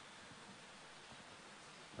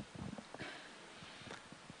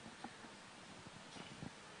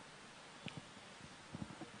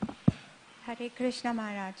 Hare Krishna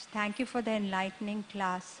Maharaj, thank you for the enlightening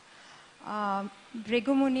class.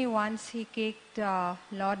 Bhrigu Muni once he kicked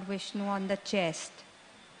Lord Vishnu on the chest,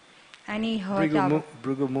 and he hurt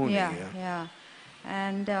Bhrigu Muni, yeah.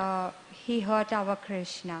 And he hurt our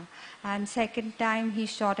Krishna. And second time he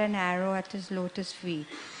shot an arrow at his lotus feet,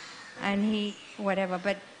 and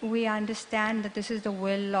but we understand that this is the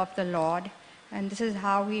will of the Lord, and this is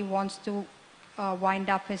how he wants to wind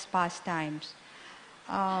up his pastimes.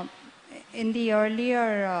 In the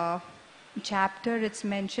earlier chapter, it's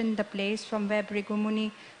mentioned the place from where Bhrigu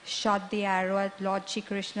Muni shot the arrow at Lord Shri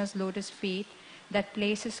Krishna's lotus feet. That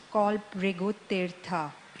place is called Bhrigu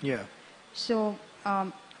Tirtha. Yeah. So,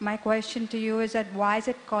 my question to you is that why is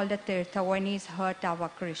it called a Tirtha when he's hurt our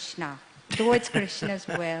Krishna? Though it's Krishna's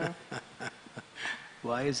will.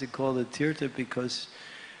 Why is it called a Tirtha?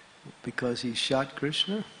 Because he shot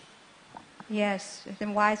Krishna? Yes.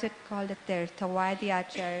 Then why is it called a Tirtha? Why the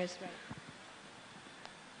Acharyas?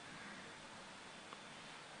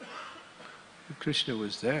 Krishna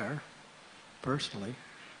was there, personally.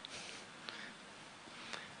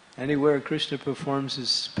 Anywhere Krishna performs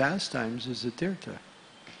his pastimes is a tirtha.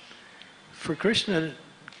 For Krishna,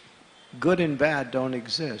 good and bad don't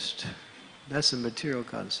exist. That's a material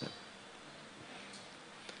concept.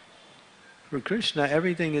 For Krishna,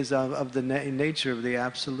 everything is of the nature of the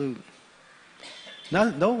Absolute.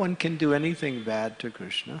 No one can do anything bad to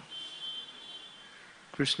Krishna.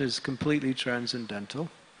 Krishna is completely transcendental.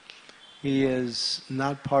 He is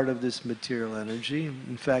not part of this material energy.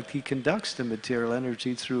 In fact, he conducts the material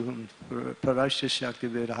energy through Parasya Shakti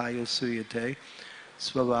Vidhaya Suyate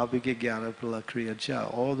Svabhavika Jnana Pralakriya Cha.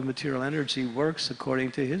 All the material energy works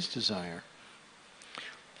according to his desire.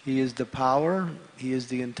 He is the power, he is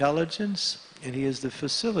the intelligence, and he is the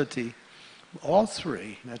facility. All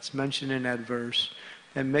three, that's mentioned in that verse,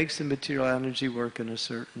 that makes the material energy work in a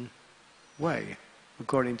certain way,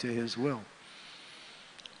 according to his will.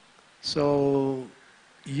 So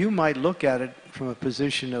you might look at it from a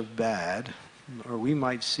position of bad, or we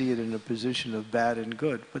might see it in a position of bad and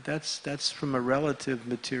good, but that's from a relative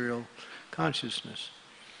material consciousness.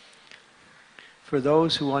 For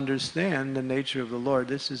those who understand the nature of the Lord,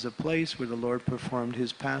 this is a place where the Lord performed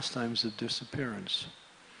his pastimes of disappearance.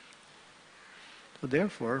 So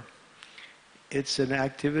therefore, it's an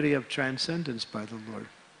activity of transcendence by the Lord.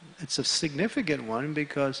 It's a significant one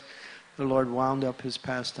because the Lord wound up his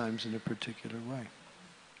pastimes in a particular way.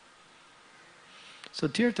 So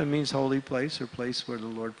tirtha means holy place or place where the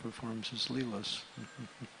Lord performs his Leelas.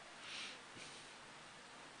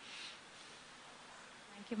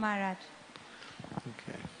 Thank you, Maharaj.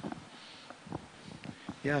 Okay.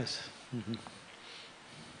 Yes.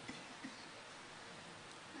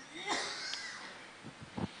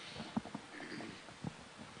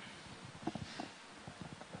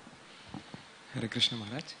 Hare Krishna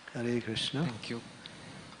Maharaj. Hare Krishna. Thank you.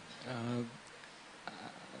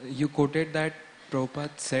 You quoted that Prabhupada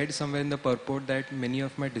said somewhere in the purport that many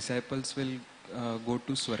of my disciples will go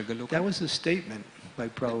to Swargaloka. That was a statement by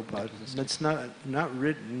Prabhupada. That's not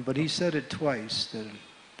written, but he said it twice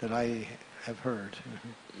that I have heard.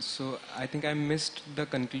 So I think I missed the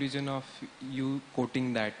conclusion of you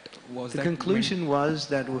quoting that. The conclusion was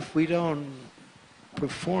that if we don't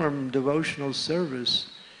perform devotional service,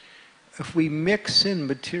 if we mix in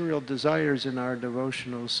material desires in our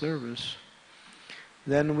devotional service,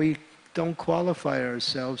 then we don't qualify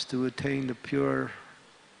ourselves to attain the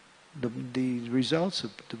results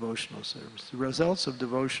of devotional service. The results of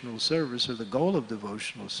devotional service, or the goal of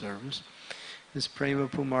devotional service, is prema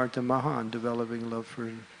pumarta mahan, developing love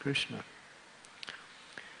for Krishna.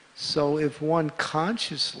 So if one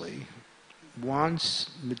consciously wants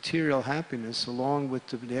material happiness along with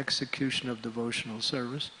the execution of devotional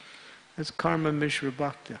service, that's karma mishra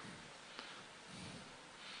bhakti.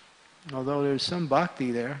 Although there's some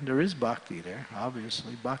bhakti there is bhakti there,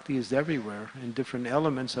 obviously. Bhakti is everywhere in different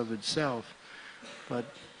elements of itself. But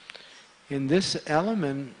in this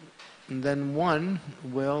element, then one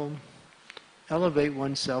will elevate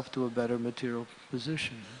oneself to a better material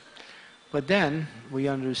position. But then we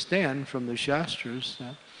understand from the Shastras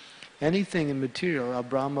that anything in material,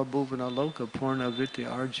 abrahma bhuvana loka purna vidya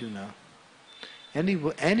arjuna,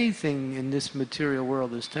 anything in this material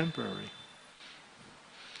world is temporary.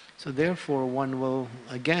 So therefore one will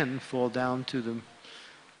again fall down to the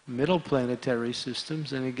middle planetary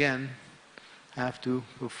systems and again have to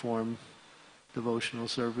perform devotional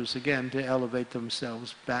service again to elevate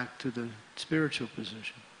themselves back to the spiritual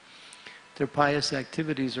position. Their pious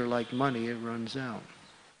activities are like money, it runs out.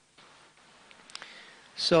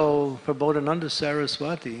 So Prabodhananda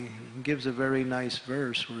Saraswati gives a very nice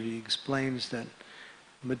verse where he explains that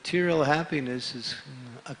material happiness is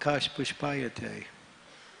akash pushpayate.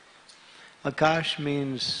 Akash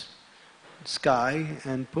means sky,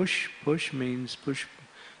 and push means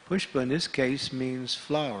pushpa in this case means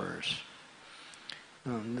flowers.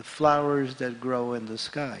 The flowers that grow in the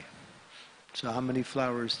sky. So how many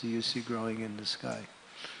flowers do you see growing in the sky?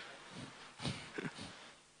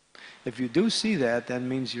 If you do see that, that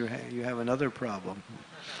means you have another problem.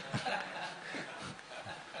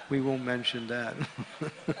 We won't mention that.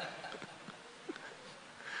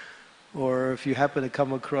 Or if you happen to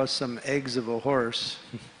come across some eggs of a horse.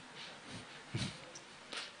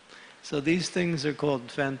 So these things are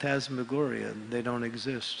called phantasmagoria. They don't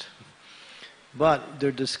exist. But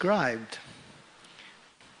they're described.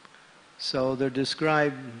 So they're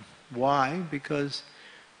described, why? Because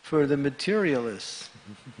for the materialists,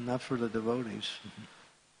 not for the devotees.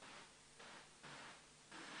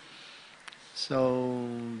 So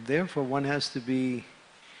therefore one has to be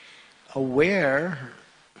aware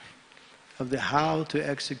of how to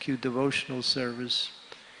execute devotional service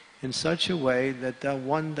in such a way that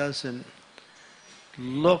one doesn't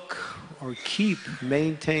look or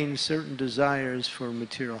maintain certain desires for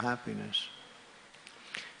material happiness.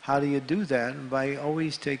 How do you do that? By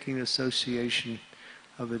always taking association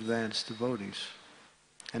of advanced devotees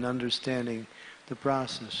and understanding the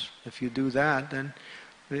process. If you do that, then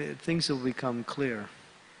things will become clear.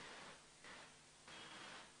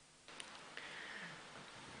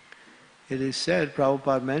 It is said,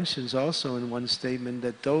 Prabhupada mentions also in one statement,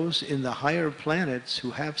 that those in the higher planets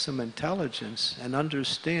who have some intelligence and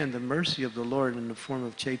understand the mercy of the Lord in the form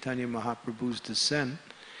of Chaitanya Mahaprabhu's descent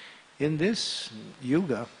in this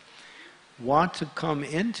yuga want to come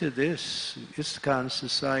into this ISKCON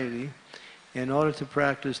society in order to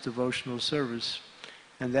practice devotional service,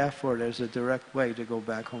 and therefore there's a direct way to go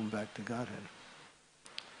back home, back to Godhead.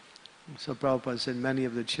 So Prabhupada said many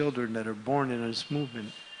of the children that are born in this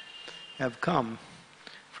movement have come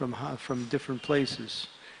from different places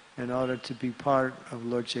in order to be part of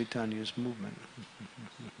Lord Chaitanya's movement.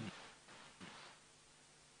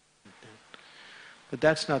 But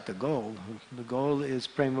that's not the goal. The goal is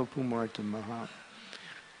Prema Pumarta Maha.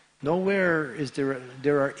 Nowhere is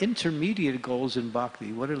there are intermediate goals in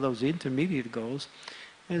bhakti. What are those intermediate goals?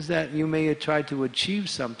 Is that you may try to achieve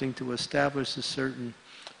something to establish a certain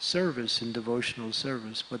service in devotional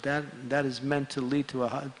service, but that is meant to lead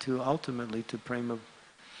to ultimately to prema.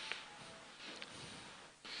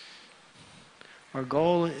 Our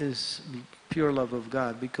goal is pure love of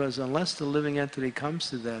God, because unless the living entity comes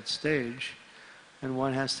to that stage, then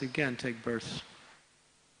one has to again take birth.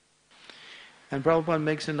 And Prabhupada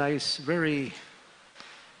makes a nice, very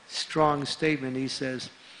strong statement. He says,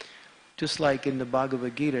 just like in the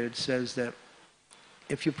Bhagavad Gita, it says that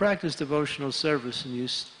if you practice devotional service and you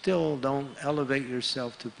still don't elevate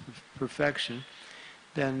yourself to perfection,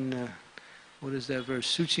 then what is that verse?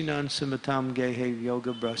 Suchinan samatam gehe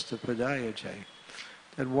yoga brasta padayajay.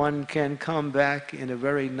 That one can come back in a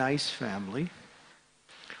very nice family,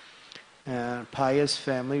 pious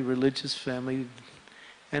family, religious family,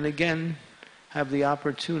 and again have the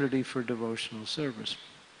opportunity for devotional service.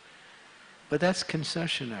 But that's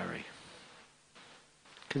concessionary.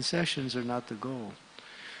 Concessions are not the goal.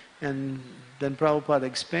 And then Prabhupada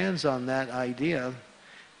expands on that idea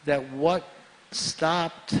that what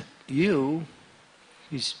stopped you,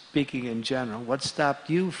 he's speaking in general, what stopped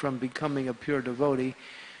you from becoming a pure devotee,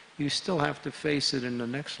 you still have to face it in the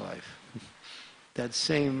next life. That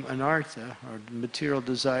same anartha, or material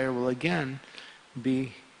desire, will again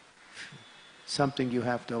be something you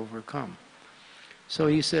have to overcome. So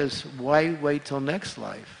he says, why wait till next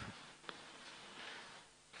life?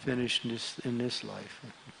 Finish in this life.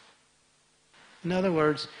 In other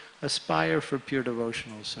words, aspire for pure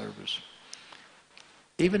devotional service.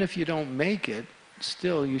 Even if you don't make it,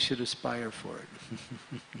 still you should aspire for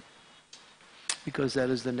it. Because that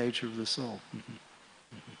is the nature of the soul.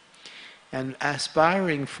 And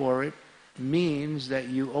aspiring for it means that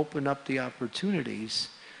you open up the opportunities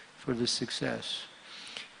for the success.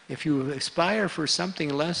 If you aspire for something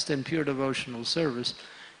less than pure devotional service,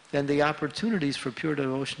 then the opportunities for pure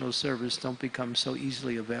devotional service don't become so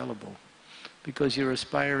easily available, because you're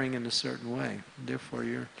aspiring in a certain way. Therefore,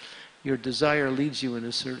 your desire leads you in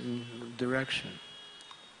a certain direction.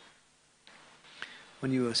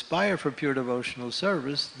 When you aspire for pure devotional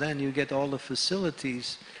service, then you get all the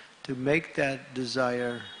facilities to make that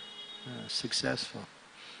desire successful.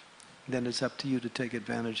 Then it's up to you to take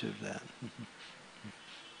advantage of that.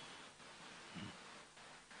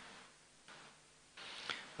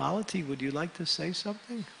 Malati, would you like to say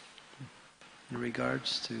something in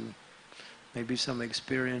regards to maybe some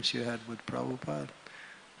experience you had with Prabhupada?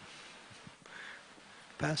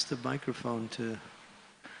 Pass the microphone to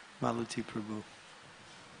Malati Prabhu.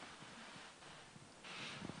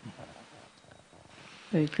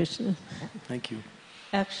 Hare Krishna. Thank you.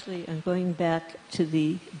 Actually, I'm going back to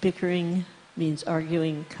the bickering means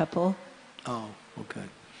arguing couple. Oh, okay.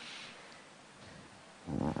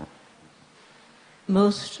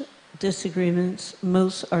 Most disagreements,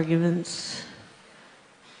 most arguments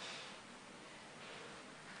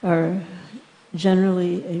are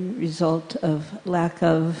generally a result of lack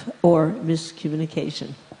of or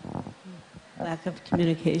miscommunication. Lack of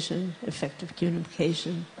communication, effective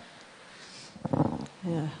communication.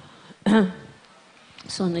 Yeah.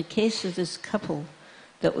 So in the case of this couple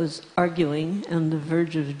that was arguing on the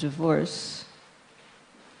verge of divorce,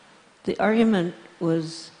 the argument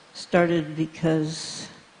was started because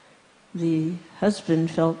the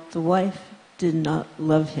husband felt the wife did not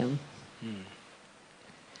love him.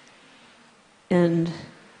 And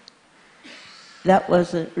That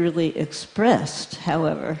wasn't really expressed,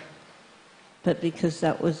 however, but because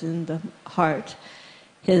that was in the heart,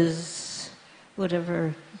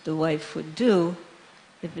 whatever the wife would do,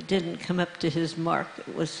 if it didn't come up to his mark,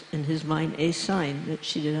 it was in his mind a sign that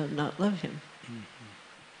she did not love him.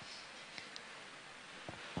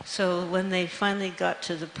 So when they finally got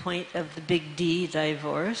to the point of the big D,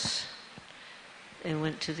 divorce, and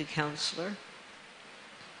went to the counselor,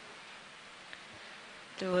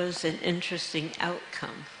 there was an interesting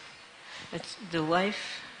outcome. The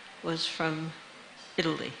wife was from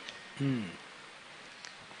Italy.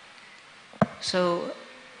 So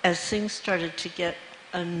as things started to get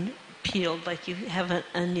unpeeled, like you have an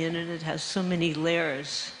onion and it has so many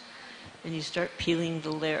layers, and you start peeling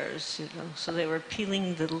the layers, So they were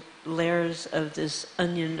peeling the layers of this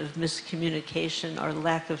onion of miscommunication or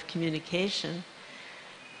lack of communication.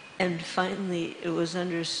 And finally it was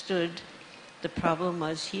understood the problem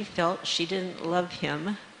was he felt she didn't love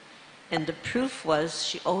him, and the proof was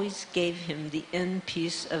she always gave him the end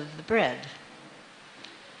piece of the bread.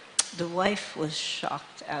 The wife was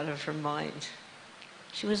shocked out of her mind.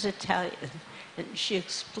 She was Italian, and she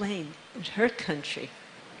explained in her country,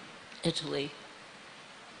 Italy,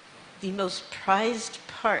 the most prized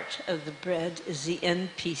part of the bread is the end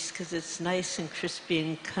piece because it's nice and crispy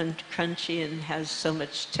and crunchy and has so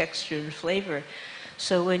much texture and flavor.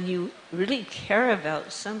 So when you really care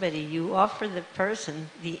about somebody, you offer the person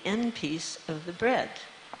the end piece of the bread.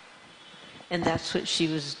 And that's what she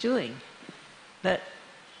was doing. But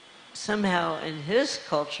somehow in his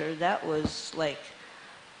culture, that was like,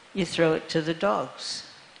 you throw it to the dogs.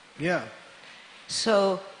 Yeah.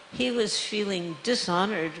 So he was feeling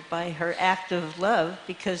dishonored by her act of love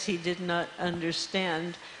because he did not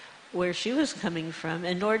understand where she was coming from,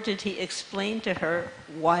 and nor did he explain to her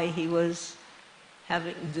why he was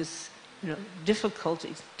having this,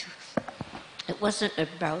 difficulty. It wasn't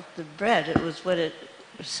about the bread, it was what it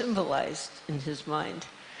symbolized in his mind.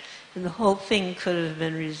 And the whole thing could have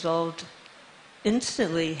been resolved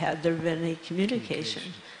instantly had there been a communication.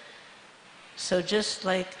 So just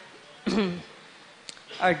like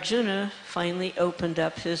Arjuna finally opened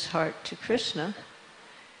up his heart to Krishna,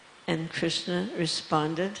 and Krishna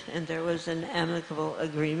responded, and there was an amicable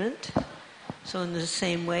agreement. So in the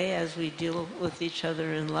same way as we deal with each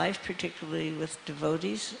other in life, particularly with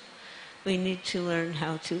devotees, we need to learn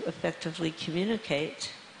how to effectively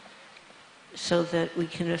communicate so that we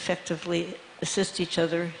can effectively assist each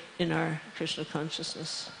other in our Krishna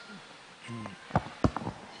consciousness.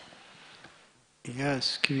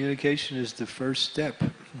 Yes, communication is the first step.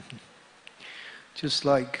 Just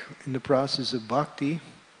like in the process of bhakti,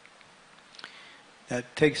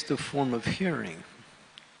 that takes the form of hearing.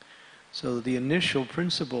 So the initial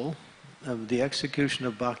principle of the execution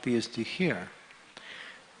of bhakti is to hear.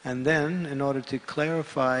 And then, in order to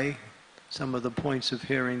clarify some of the points of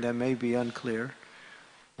hearing that may be unclear,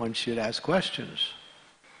 one should ask questions.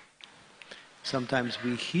 Sometimes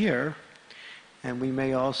we hear, and we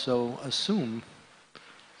may also assume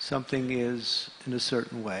something is in a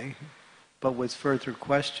certain way, but with further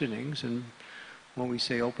questionings, and when we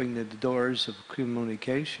say opening the doors of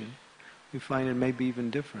communication, we find it may be even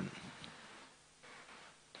different.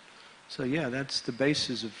 So yeah, that's the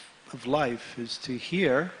basis of life, is to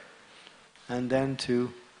hear and then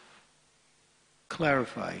to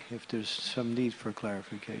clarify if there's some need for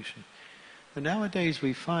clarification. But nowadays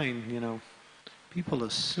we find, people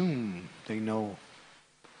assume they know.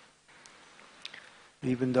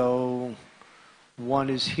 Even though one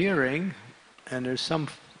is hearing and there's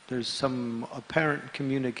some apparent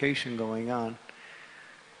communication going on,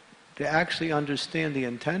 to actually understand the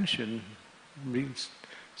intention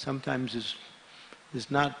sometimes is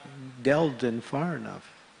not delved in far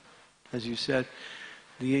enough. As you said,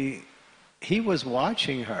 he was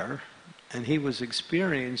watching her and he was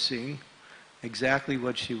experiencing exactly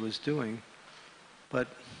what she was doing, but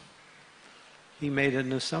he made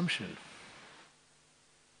an assumption.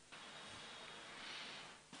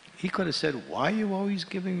 He could have said, "Why are you always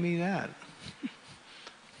giving me that?"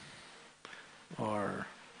 Or,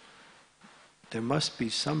 "There must be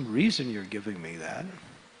some reason you're giving me that."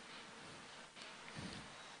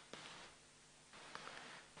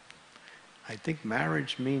 I think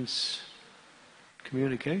marriage means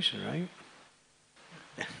communication,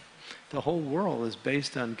 right? The whole world is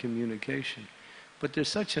based on communication. But there's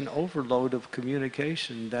such an overload of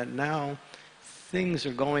communication that now things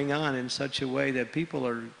are going on in such a way that people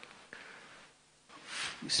are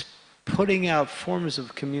putting out forms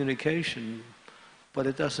of communication, but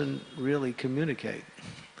it doesn't really communicate.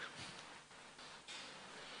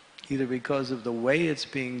 Either because of the way it's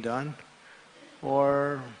being done,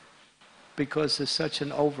 or because there's such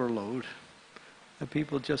an overload that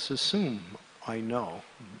people just assume, I know.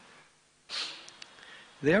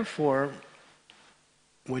 Therefore,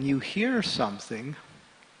 when you hear something,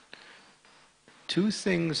 two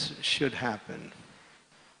things should happen.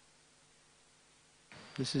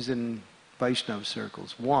 This is in Vaishnava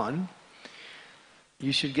circles. One,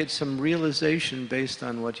 you should get some realization based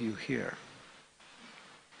on what you hear.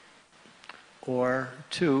 Or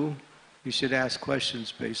two, you should ask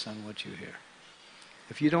questions based on what you hear.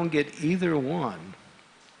 If you don't get either one,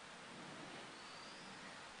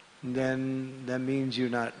 then that means you're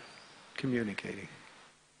not communicating.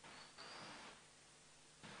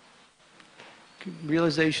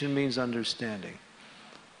 Realization means understanding.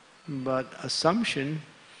 But assumption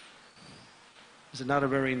is not a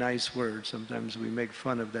very nice word. Sometimes we make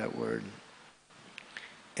fun of that word.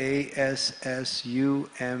 A-S-S-U-M-E,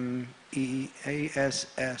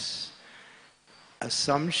 A-S-S.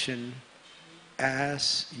 Assumption,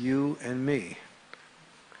 ass, you, and me.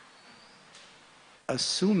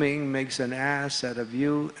 Assuming makes an ass out of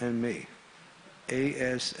you and me.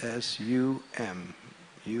 A-S-S-U-M.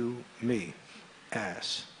 You, me.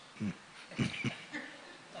 Ass.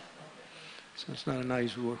 So it's not a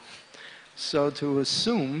nice word. So to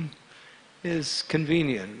assume is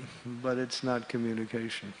convenient, but it's not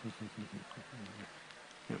communication.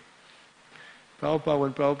 Yeah. Prabhupada,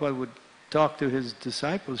 when Prabhupada would talk to his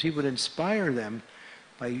disciples, he would inspire them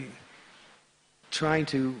by trying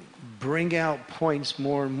to bring out points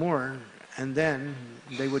more and more, and then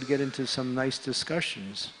they would get into some nice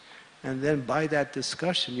discussions. And then by that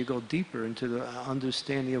discussion, you go deeper into the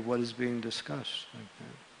understanding of what is being discussed. Like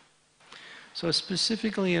that. So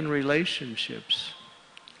specifically in relationships,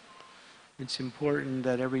 it's important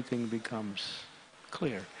that everything becomes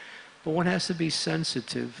clear. But one has to be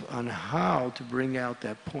sensitive on how to bring out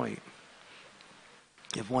that point.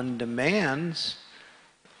 If one demands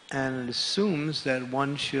and assumes that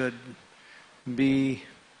one should be,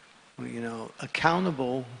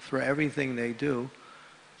 accountable for everything they do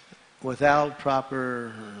without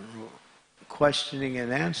proper questioning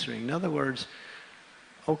and answering. In other words,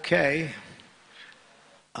 okay,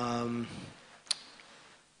 I'm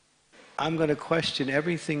going to question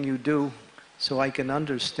everything you do so I can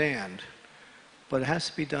understand, but it has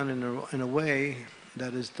to be done in a way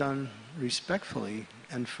that is done respectfully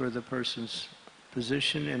and for the person's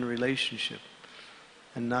position and relationship,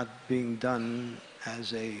 and not being done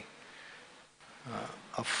as a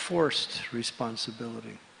forced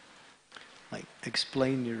responsibility. Like,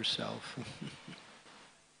 explain yourself.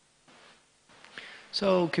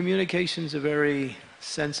 So communication is a very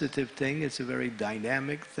sensitive thing. It's a very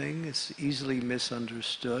dynamic thing. It's easily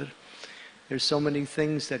misunderstood. There's so many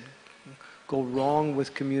things that go wrong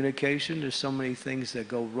with communication. There's so many things that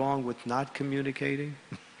go wrong with not communicating.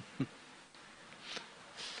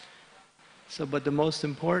 But the most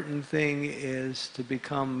important thing is to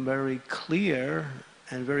become very clear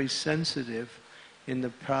and very sensitive in the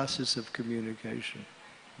process of communication.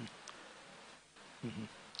 Mm-hmm.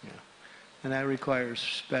 Yeah. And that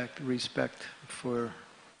requires respect for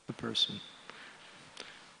the person.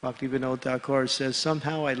 Bhaktivinoda Thakur says,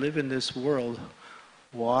 somehow I live in this world.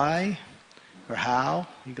 Why? Or how?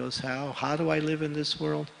 He goes, how? How do I live in this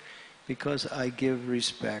world? Because I give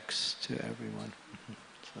respects to everyone.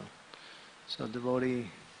 So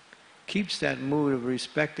devotee keeps that mood of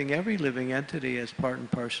respecting every living entity as part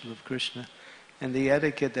and parcel of Krishna, and the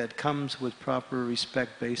etiquette that comes with proper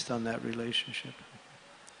respect based on that relationship.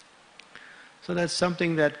 So that's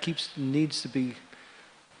something that needs to be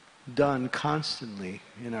done constantly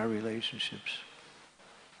in our relationships.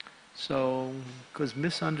 So, because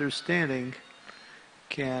misunderstanding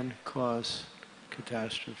can cause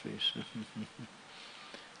catastrophes.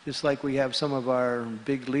 Just like we have some of our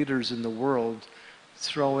big leaders in the world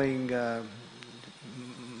throwing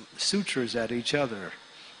sutras at each other,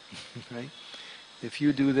 right? If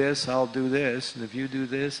you do this, I'll do this, and if you do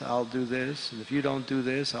this, I'll do this, and if you don't do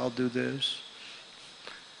this, I'll do this.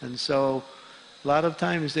 And so a lot of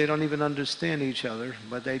times they don't even understand each other,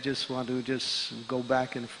 but they just want to just go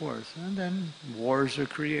back and forth. And then wars are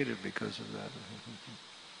created because of that.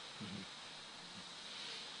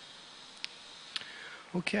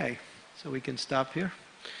 Okay, so we can stop here.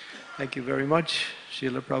 Thank you very much.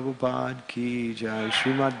 Srila Prabhupada ki jai.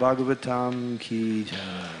 Srimad Bhagavatam ki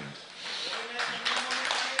jai.